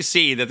actually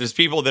see that there's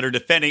people that are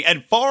defending,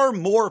 and far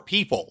more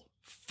people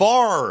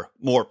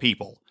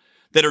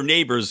that are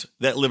neighbors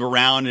that live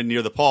around and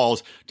near the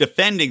Pauls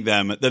defending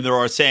them than there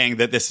are saying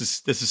that this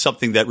is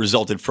something that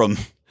resulted from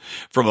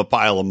a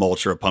pile of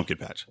mulch or a pumpkin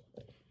patch.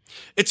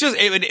 It's just,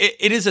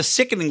 it is a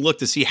sickening look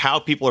to see how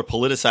people are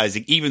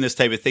politicizing even this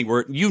type of thing,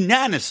 where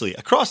unanimously,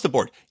 across the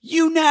board,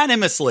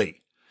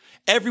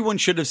 everyone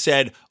should have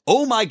said,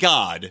 oh my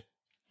God,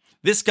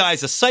 this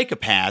guy's a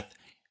psychopath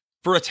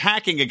for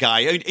attacking a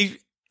guy.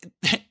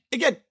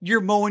 Again, you're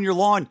mowing your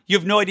lawn. You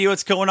have no idea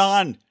what's going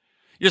on.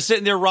 You're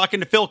sitting there rocking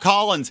to Phil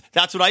Collins.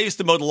 That's what I used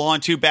to mow the lawn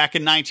to back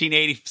in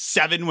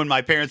 1987 when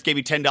my parents gave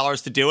me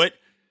 $10 to do it.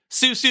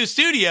 Sue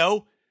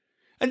Studio.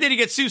 And then you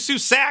get Sue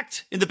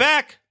sacked in the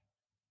back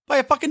by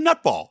a fucking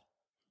nutball.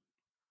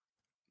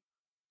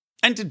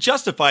 And to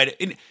justify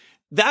it,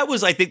 that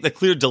was, I think, the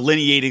clear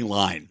delineating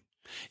line.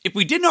 If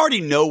we didn't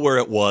already know where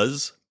it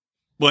was,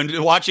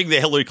 when watching the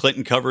Hillary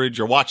Clinton coverage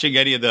or watching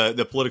any of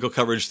the political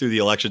coverage through the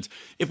elections,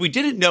 if we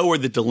didn't know where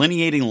the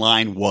delineating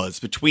line was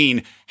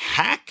between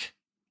hack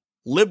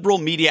liberal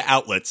media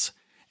outlets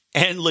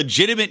and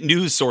legitimate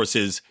news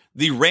sources,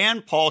 the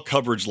Rand Paul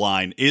coverage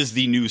line is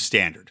the new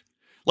standard.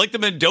 Like the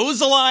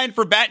Mendoza line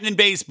for batting in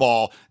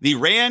baseball, the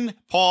Rand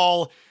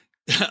Paul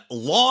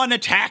lawn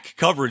attack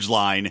coverage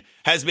line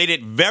has made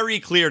it very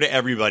clear to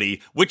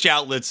everybody which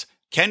outlets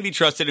can be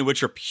trusted and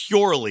which are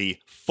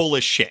purely full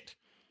of shit.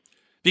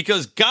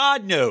 Because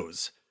God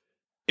knows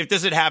if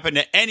this had happened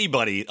to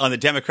anybody on the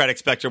Democratic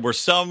spectrum where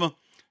some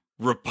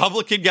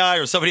Republican guy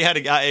or somebody had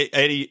a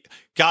guy,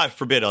 God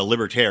forbid, a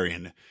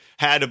libertarian,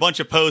 had a bunch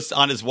of posts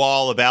on his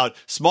wall about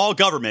small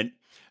government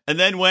and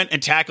then went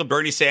and tackled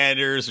Bernie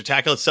Sanders or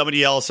tackled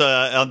somebody else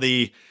on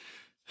the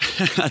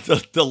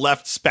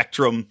left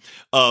spectrum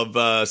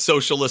of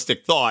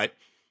socialistic thought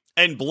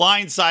and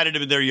blindsided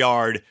him in their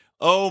yard.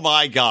 Oh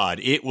my God,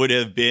 it would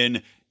have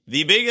been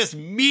the biggest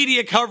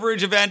media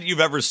coverage event you've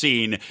ever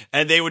seen,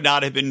 and they would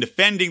not have been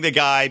defending the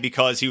guy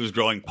because he was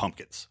growing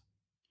pumpkins.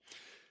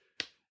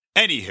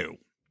 Anywho,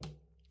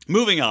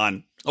 moving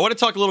on, I want to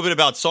talk a little bit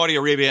about Saudi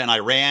Arabia and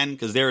Iran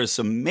because there is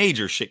some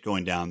major shit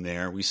going down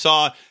there. We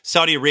saw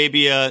Saudi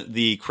Arabia,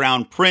 the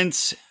crown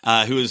prince,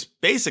 who is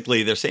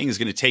basically, they're saying is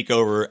going to take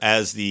over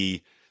as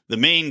the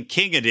main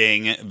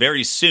king-a-ding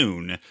very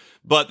soon.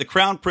 But the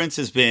crown prince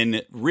has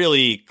been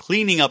really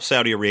cleaning up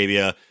Saudi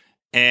Arabia,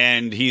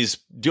 and he's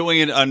doing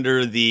it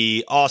under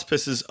the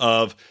auspices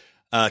of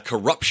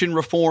corruption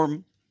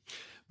reform.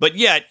 But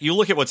yet, you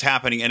look at what's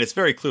happening, and it's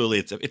very clearly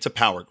it's a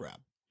power grab.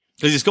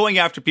 Because he's going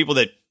after people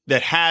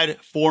that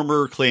had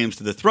former claims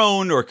to the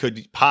throne or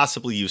could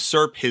possibly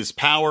usurp his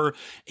power.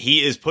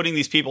 He is putting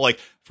these people,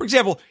 like, for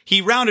example,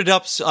 he rounded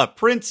up a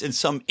prince and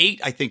some 8,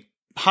 I think,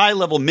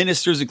 high-level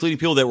ministers, including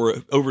people that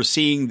were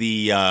overseeing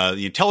the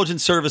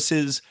intelligence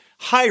services,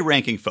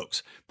 high-ranking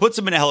folks. Puts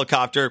them in a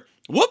helicopter.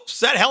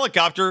 Whoops, that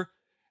helicopter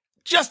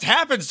just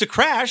happens to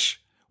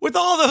crash with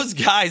all those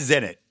guys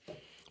in it.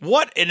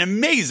 What an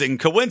amazing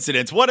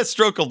coincidence. What a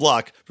stroke of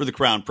luck for the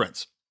crown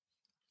prince.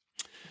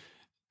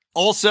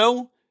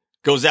 Also,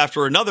 goes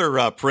after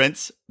another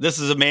prince. This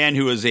is a man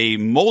who is a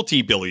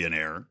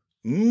multi-billionaire.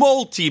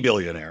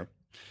 The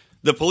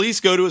police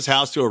go to his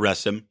house to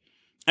arrest him,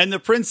 and the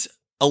prince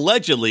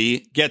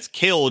allegedly gets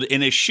killed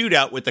in a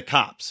shootout with the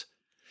cops.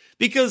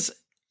 Because,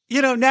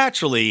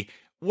 naturally,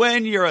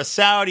 when you're a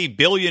Saudi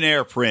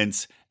billionaire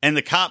prince and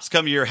the cops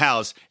come to your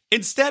house,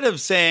 instead of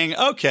saying,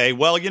 okay,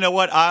 well, you know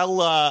what,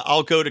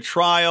 I'll go to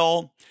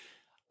trial,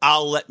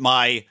 I'll let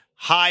my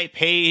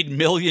high-paid $1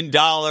 million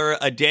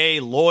a day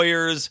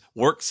lawyers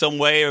work some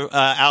way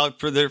out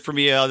for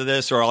me out of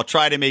this, or I'll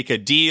try to make a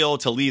deal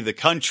to leave the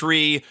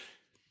country.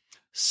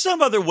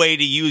 Some other way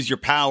to use your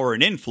power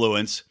and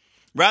influence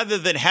rather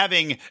than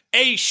having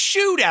a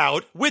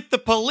shootout with the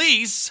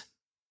police.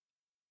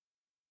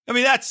 I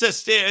mean,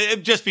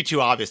 it'd just be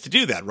too obvious to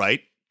do that, right?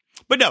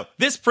 But no,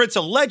 this prince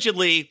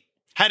allegedly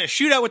had a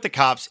shootout with the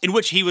cops in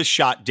which he was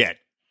shot dead.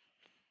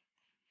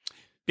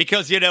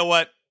 Because you know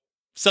what?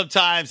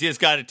 Sometimes you just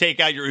got to take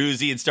out your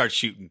Uzi and start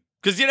shooting.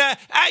 Because, you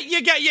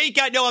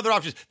got no other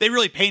options. They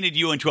really painted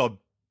you into $1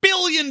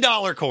 billion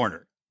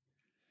corner.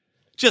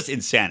 Just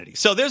insanity.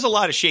 So there's a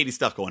lot of shady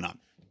stuff going on.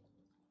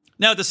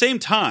 Now, at the same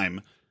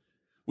time,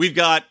 we've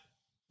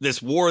this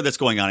war that's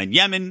going on in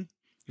Yemen.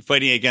 You're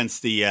fighting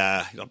against the,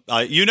 I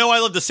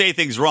love to say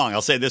things wrong.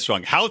 I'll say this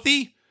wrong.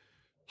 Houthi?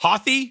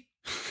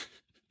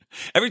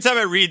 Every time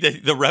I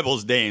read the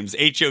rebels' names,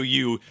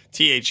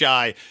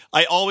 Houthi,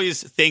 I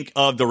always think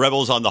of the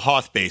rebels on the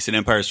Hoth base in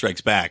Empire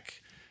Strikes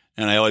Back.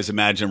 And I always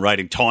imagine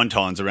riding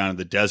tauntauns around in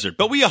the desert.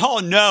 But we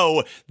all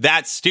know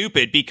that's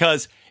stupid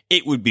because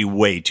it would be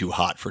way too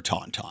hot for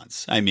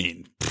tauntauns. I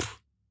mean,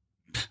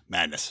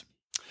 madness.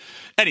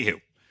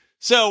 Anywho,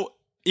 so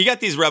you got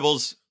these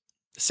rebels.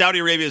 Saudi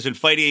Arabia has been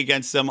fighting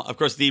against them. Of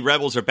course, the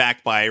rebels are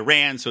backed by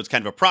Iran, so it's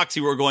kind of a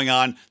proxy war going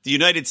on. The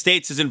United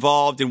States is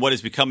involved in what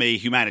has become a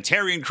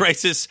humanitarian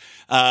crisis,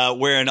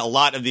 wherein a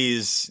lot of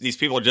these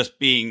people are just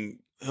being,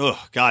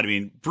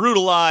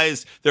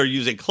 brutalized. They're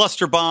using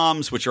cluster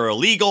bombs, which are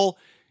illegal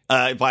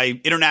by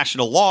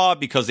international law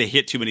because they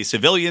hit too many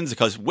civilians,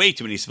 because way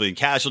too many civilian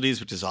casualties,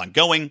 which is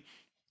ongoing.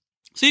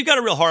 So you've got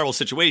a real horrible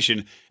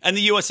situation, and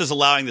the U.S. is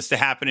allowing this to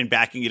happen and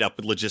backing it up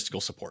with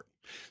logistical support.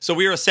 So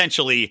we are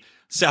essentially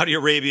Saudi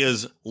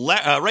Arabia's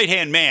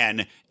right-hand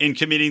man in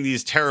committing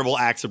these terrible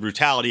acts of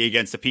brutality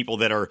against the people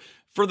that are,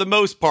 for the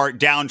most part,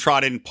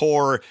 downtrodden,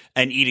 poor,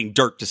 and eating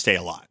dirt to stay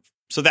alive.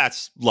 So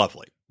that's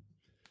lovely.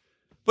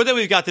 But then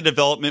we've got the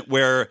development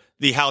where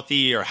the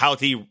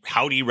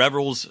Houthi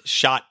rebels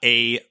shot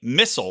a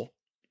missile,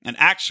 an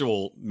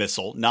actual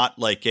missile, not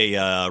like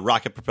a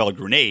rocket-propelled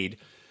grenade,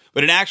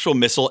 but an actual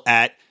missile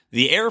at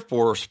the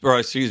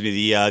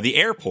the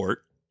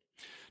airport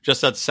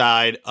just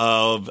outside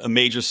of a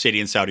major city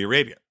in Saudi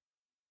Arabia.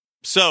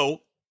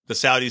 So the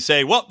Saudis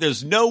say, well,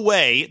 there's no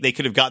way they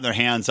could have gotten their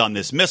hands on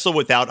this missile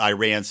without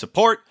Iran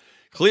support.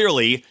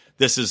 Clearly,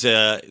 this is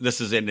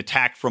an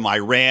attack from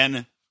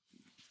Iran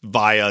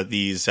via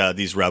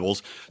these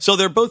rebels. So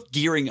they're both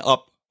gearing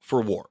up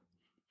for war.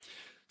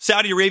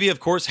 Saudi Arabia, of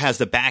course, has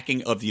the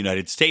backing of the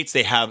United States.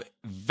 They have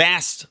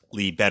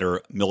vastly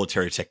better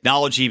military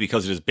technology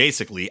because it is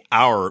basically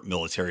our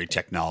military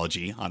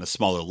technology on a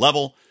smaller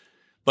level.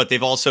 but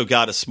they've also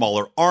got a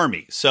smaller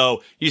army.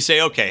 So you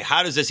say, okay,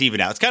 how does this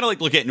even out? It's kind of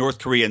like looking at North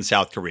Korea and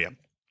South Korea.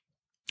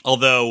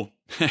 Although,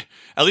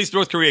 at least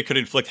North Korea could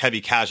inflict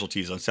heavy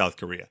casualties on South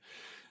Korea.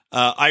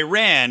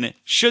 Iran,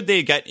 should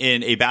they get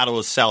in a battle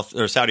with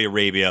Saudi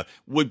Arabia,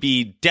 would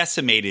be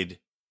decimated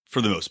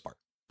for the most part.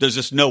 There's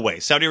just no way.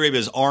 Saudi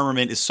Arabia's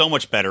armament is so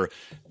much better.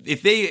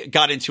 If they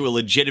got into a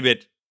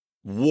legitimate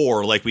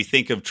war, like we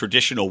think of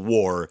traditional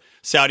war,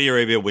 Saudi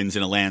Arabia wins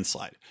in a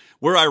landslide.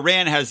 Where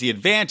Iran has the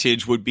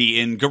advantage would be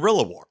in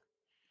guerrilla war.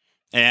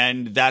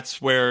 And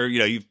that's where,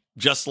 you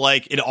just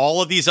like in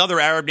all of these other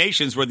Arab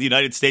nations where the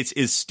United States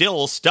is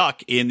still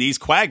stuck in these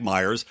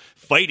quagmires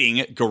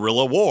fighting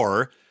guerrilla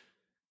war,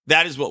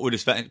 that is what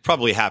would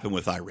probably happen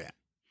with Iran.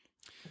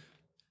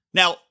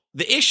 Now,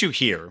 the issue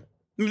here,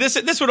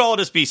 this would all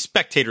just be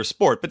spectator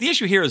sport, but the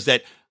issue here is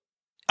that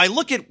I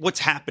look at what's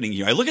happening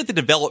here. I look at the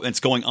developments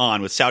going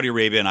on with Saudi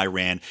Arabia and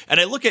Iran, and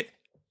I look at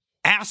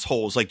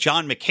assholes like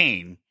John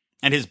McCain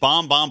and his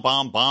bomb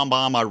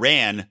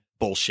Iran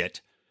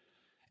bullshit.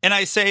 And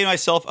I say to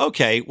myself,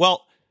 okay,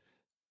 well,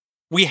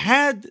 we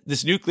had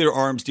this nuclear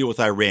arms deal with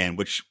Iran,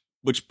 which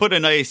put a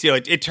nice,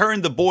 it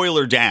turned the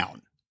boiler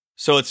down.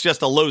 So it's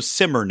just a low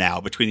simmer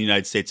now between the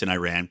United States and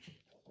Iran.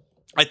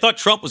 I thought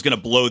Trump was going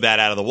to blow that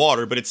out of the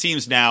water, but it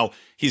seems now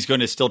he's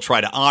going to still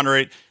try to honor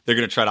it. They're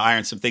going to try to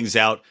iron some things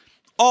out.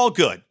 All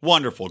good.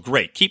 Wonderful.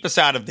 Great. Keep us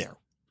out of there.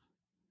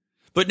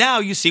 But now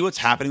you see what's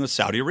happening with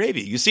Saudi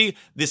Arabia. You see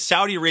this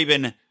Saudi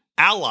Arabian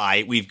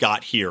ally we've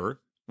got here,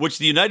 which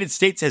the United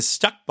States has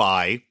stuck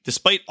by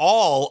despite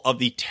all of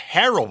the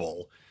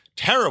terrible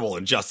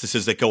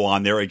injustices that go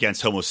on there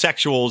against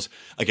homosexuals,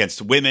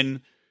 against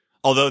women.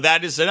 Although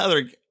that is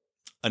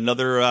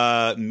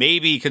another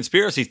maybe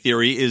conspiracy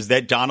theory is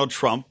that Donald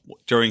Trump,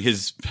 during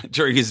his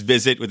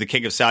visit with the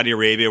King of Saudi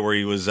Arabia, where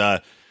he was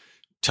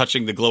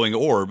touching the glowing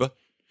orb,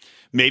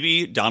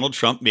 maybe Donald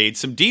Trump made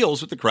some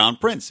deals with the Crown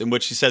Prince in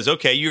which he says,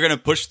 okay, you're going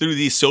to push through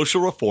these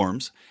social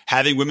reforms,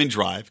 having women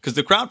drive, because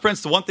the Crown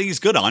Prince, the one thing he's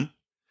good on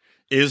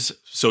is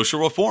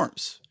social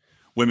reforms.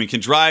 Women can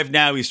drive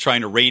now. He's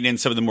trying to rein in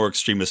some of the more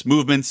extremist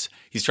movements.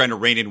 He's trying to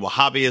rein in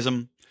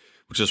Wahhabism,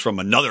 which is from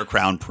another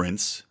Crown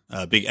Prince,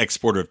 a big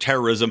exporter of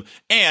terrorism.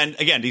 And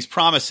again, these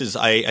promises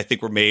I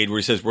think were made where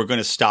he says we're going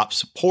to stop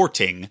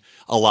supporting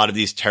a lot of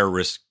these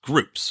terrorist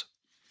groups,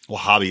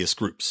 Wahhabist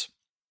groups.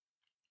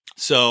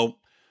 So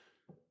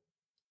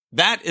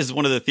that is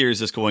one of the theories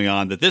that's going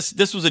on, that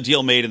this was a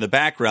deal made in the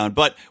background.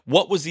 But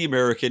what was the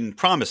American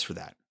promise for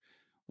that?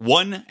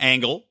 One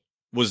angle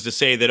was to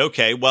say that,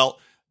 okay, well,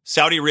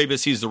 Saudi Arabia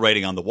sees the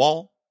writing on the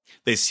wall.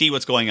 They see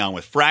what's going on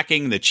with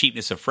fracking, the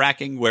cheapness of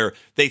fracking, where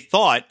they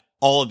thought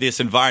all of this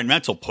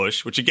environmental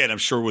push, which again, I'm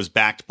sure was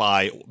backed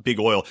by big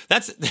oil.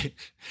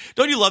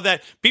 Don't you love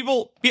that?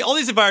 All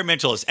these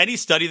environmentalists, any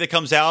study that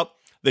comes out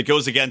that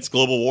goes against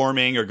global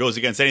warming or goes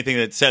against anything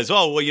that says,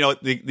 oh, well,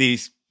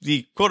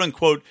 the quote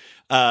unquote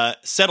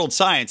settled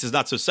science is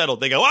not so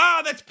settled. They go,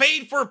 that's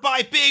paid for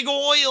by big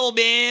oil,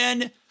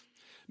 man.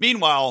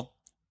 Meanwhile,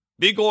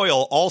 big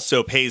oil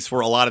also pays for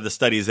a lot of the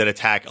studies that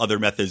attack other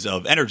methods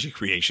of energy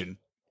creation,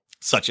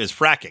 such as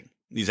fracking.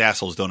 These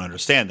assholes don't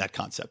understand that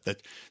concept,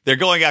 that they're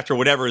going after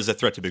whatever is a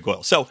threat to big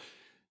oil. So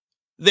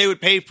they would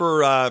pay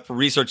for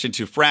research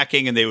into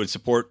fracking, and they would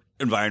support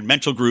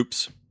environmental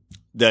groups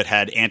that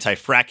had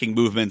anti-fracking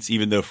movements,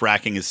 even though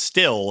fracking is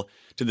still,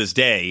 to this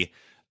day,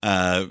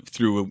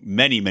 through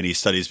many, many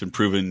studies, been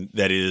proven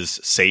that it is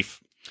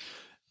safe.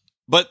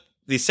 But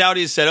the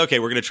Saudis said, okay,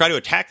 we're going to try to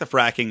attack the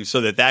fracking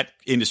so that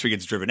industry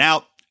gets driven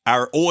out.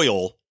 Our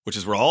oil, which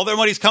is where all their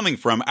money's coming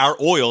from, our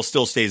oil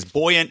still stays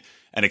buoyant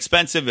and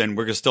expensive, and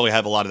we're going to still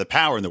have a lot of the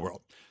power in the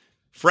world.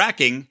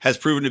 Fracking has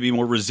proven to be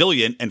more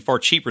resilient and far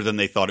cheaper than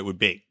they thought it would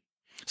be.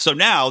 So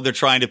now they're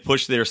trying to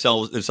push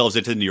themselves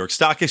into the New York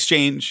Stock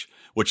Exchange,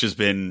 which has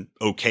been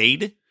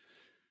okayed.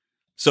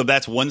 So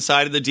that's one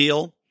side of the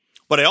deal.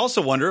 But I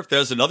also wonder if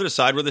there's another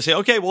side where they say,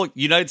 okay, well,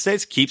 United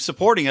States, keep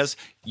supporting us.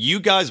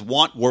 You guys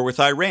want war with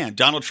Iran.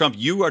 Donald Trump,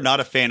 you are not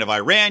a fan of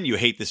Iran. You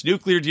hate this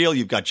nuclear deal.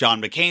 You've got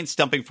John McCain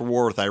stumping for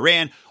war with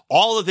Iran.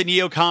 All of the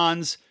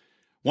neocons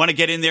want to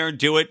get in there and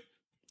do it.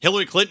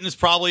 Hillary Clinton is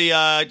probably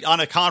on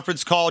a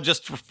conference call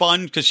just for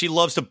fun because she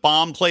loves to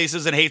bomb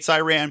places and hates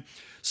Iran.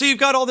 So you've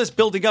got all this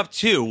building up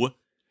to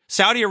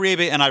Saudi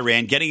Arabia and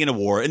Iran getting in a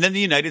war, and then the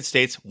United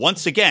States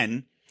once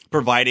again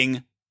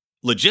providing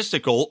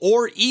logistical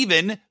or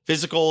even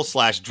physical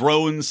 /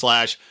 drone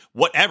 /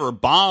 whatever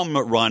bomb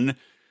run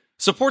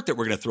support that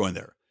we're going to throw in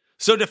there.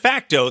 So de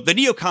facto, the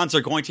neocons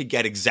are going to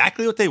get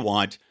exactly what they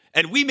want,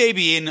 and we may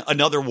be in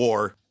another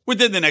war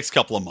within the next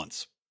couple of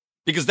months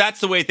because that's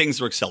the way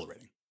things are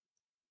accelerating.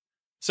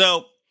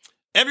 So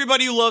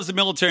everybody who loves the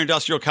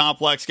military-industrial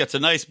complex gets a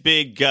nice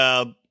big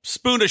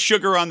spoon of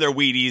sugar on their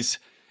Wheaties,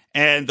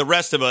 and the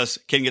rest of us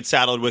can get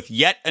saddled with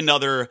yet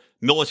another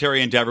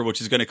military endeavor,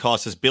 which is going to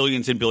cost us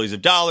billions and billions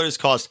of dollars,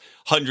 cost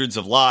hundreds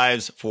of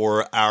lives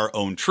for our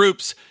own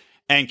troops,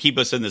 and keep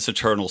us in this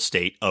eternal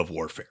state of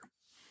warfare.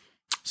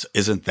 So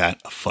isn't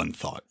that a fun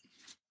thought?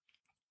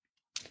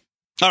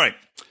 All right.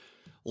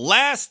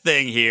 Last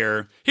thing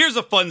here. Here's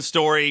a fun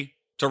story.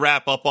 to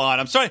wrap up on.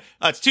 I'm sorry.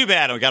 It's too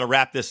bad. I've got to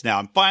wrap this now.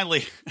 I'm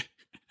finally,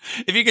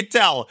 if you could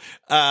tell,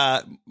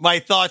 my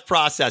thought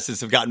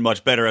processes have gotten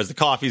much better as the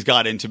coffee's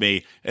got into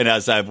me and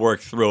as I've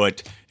worked through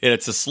it. And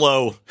it's a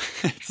slow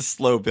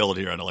build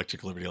here on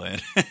Electric Liberty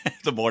Land.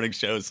 The morning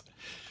shows.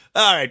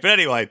 All right. But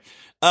anyway,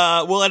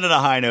 we'll end on a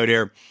high note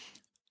here.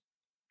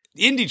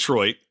 In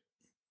Detroit,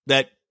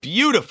 that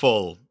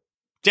beautiful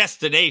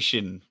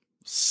destination,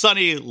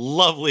 sunny,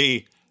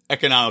 lovely,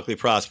 economically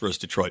prosperous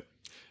Detroit,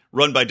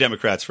 run by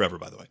Democrats forever,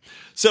 by the way.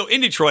 So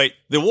in Detroit,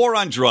 the war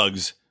on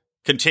drugs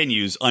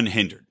continues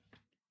unhindered.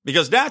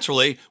 Because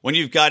naturally, when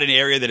you've got an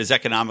area that is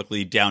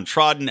economically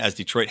downtrodden, as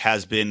Detroit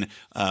has been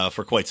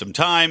for quite some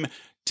time,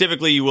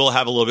 typically you will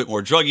have a little bit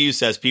more drug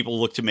use as people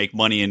look to make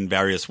money in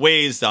various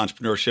ways. The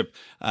entrepreneurship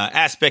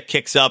aspect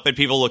kicks up and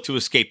people look to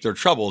escape their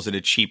troubles in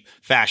a cheap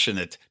fashion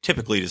that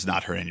typically does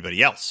not hurt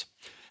anybody else.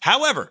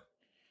 However,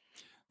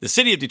 the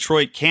city of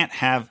Detroit can't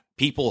have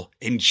people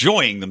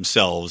enjoying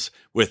themselves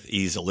with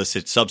these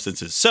illicit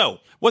substances. So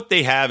what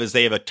they have is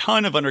they have a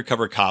ton of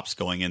undercover cops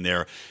going in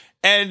there.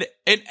 And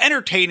an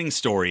entertaining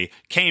story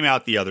came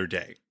out the other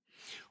day,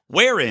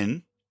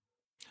 wherein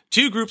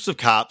two groups of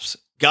cops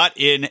got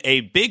in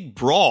a big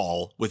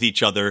brawl with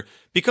each other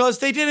because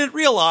they didn't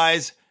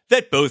realize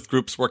that both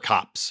groups were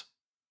cops.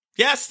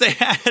 Yes,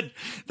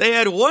 they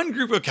had one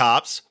group of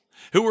cops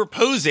who were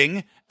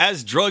posing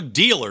as drug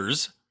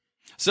dealers.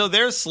 So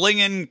they're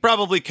slinging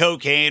probably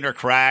cocaine or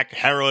crack,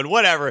 heroin,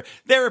 whatever.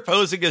 They're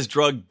posing as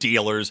drug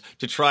dealers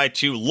to try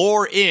to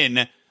lure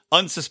in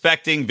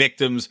unsuspecting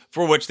victims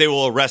for which they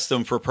will arrest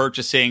them for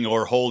purchasing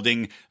or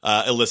holding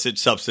illicit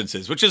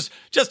substances, which is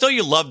just, don't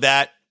you love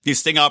that? These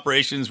sting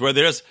operations where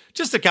there's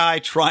just a guy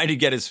trying to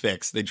get his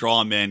fix. They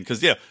draw him in because,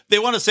 they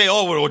want to say,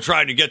 oh, we're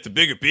trying to get the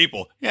bigger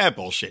people. Yeah,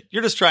 bullshit.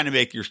 You're just trying to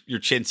make your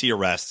chintzy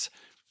arrests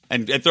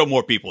and throw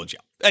more people in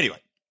jail. Anyway,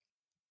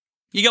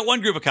 you got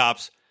one group of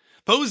cops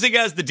posing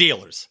as the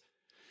dealers.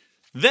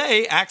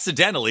 They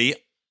accidentally,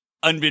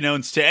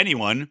 unbeknownst to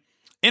anyone,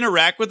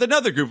 interact with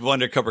another group of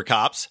undercover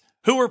cops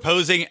who were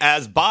posing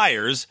as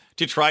buyers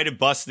to try to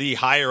bust the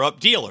higher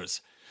up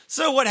dealers.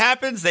 So what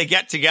happens? They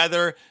get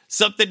together.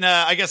 Something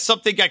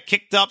got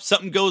kicked up.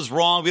 Something goes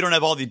wrong. We don't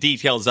have all the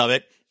details of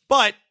it.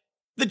 But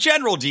the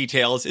general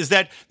details is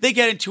that they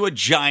get into a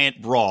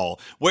giant brawl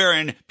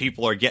wherein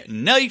people are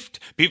getting knifed.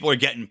 People are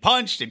getting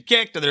punched and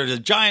kicked. And there's a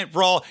giant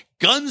brawl.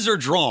 Guns are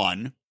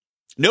drawn.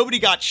 Nobody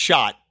got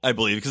shot, I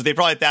believe, because they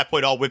probably at that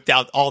point all whipped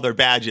out all their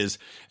badges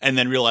and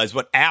then realized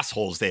what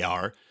assholes they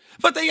are.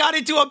 But they got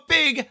into a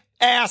big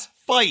ass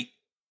fight,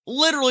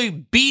 literally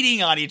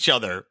beating on each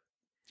other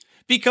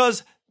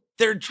because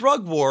their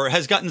drug war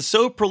has gotten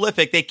so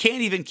prolific they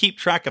can't even keep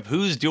track of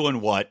who's doing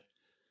what,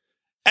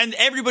 and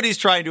everybody's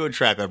trying to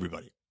entrap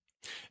everybody.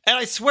 And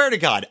I swear to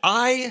God,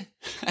 I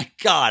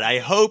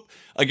hope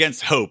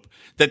against hope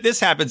that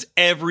this happens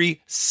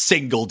every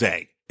single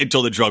day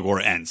until the drug war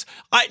ends.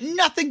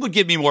 Nothing would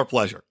give me more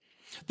pleasure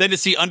than to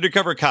see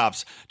undercover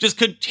cops just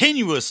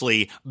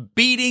continuously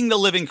beating the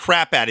living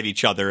crap out of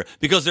each other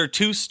because they're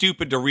too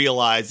stupid to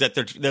realize that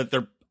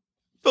they're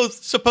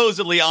both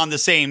supposedly on the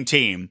same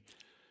team.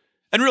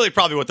 And really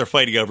probably what they're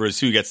fighting over is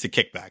who gets the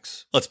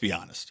kickbacks. Let's be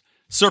honest.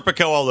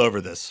 Serpico all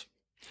over this.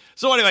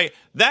 So anyway,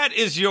 that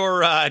is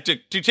your, to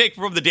take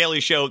from the Daily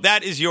Show,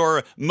 that is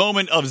your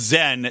moment of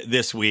zen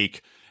this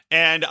week.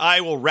 And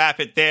I will wrap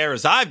it there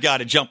as I've got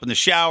to jump in the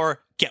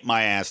shower, get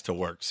my ass to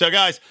work. So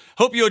guys,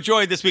 hope you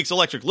enjoyed this week's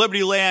Electric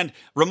Liberty Land.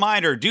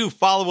 Reminder, do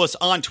follow us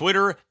on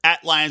Twitter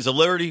at Lions of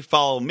Liberty.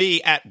 Follow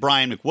me at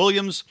Brian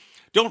McWilliams.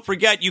 Don't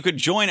forget, you could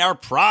join our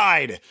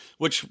Pride,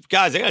 which,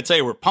 guys, I got to tell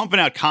you, we're pumping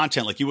out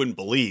content like you wouldn't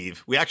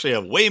believe. We actually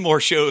have way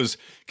more shows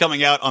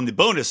coming out on the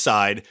bonus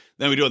side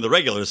than we do on the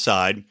regular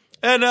side.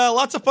 And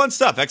lots of fun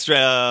stuff.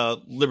 Extra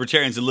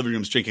libertarians in living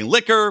rooms drinking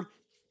liquor.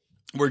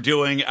 We're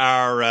doing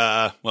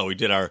our, we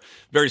did our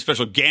very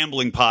special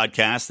gambling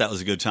podcast. That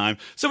was a good time.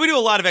 So we do a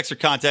lot of extra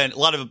content, a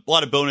lot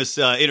of bonus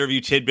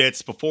interview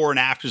tidbits, before and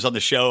afters on the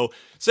show.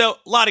 So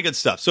a lot of good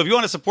stuff. So if you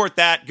want to support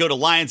that, go to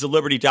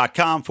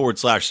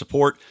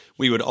lionsofliberty.com/support.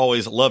 We would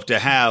always love to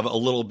have a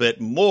little bit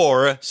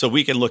more so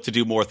we can look to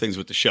do more things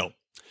with the show.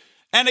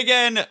 And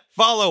again,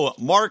 follow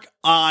Mark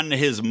on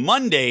his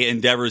Monday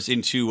endeavors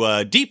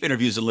into deep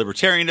interviews in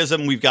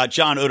libertarianism. We've got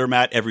John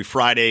Odermatt every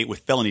Friday with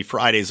Felony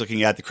Fridays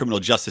looking at the criminal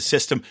justice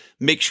system.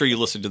 Make sure you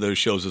listen to those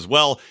shows as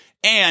well.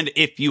 And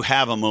if you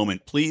have a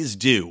moment, please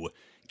do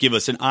give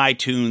us an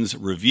iTunes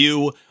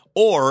review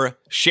or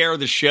share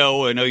the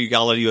show. I know you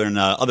got a lot of you in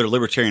other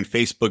libertarian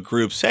Facebook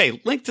groups.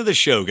 Hey, link to the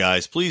show,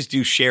 guys. Please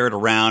do share it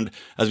around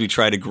as we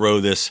try to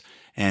grow this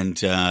and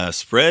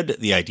spread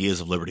the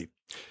ideas of liberty.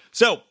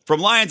 So,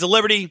 from Lions of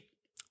Liberty,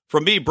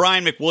 from me,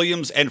 Brian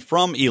McWilliams, and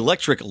from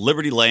Electric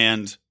Liberty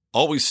Land,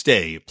 always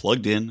stay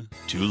plugged in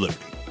to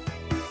liberty.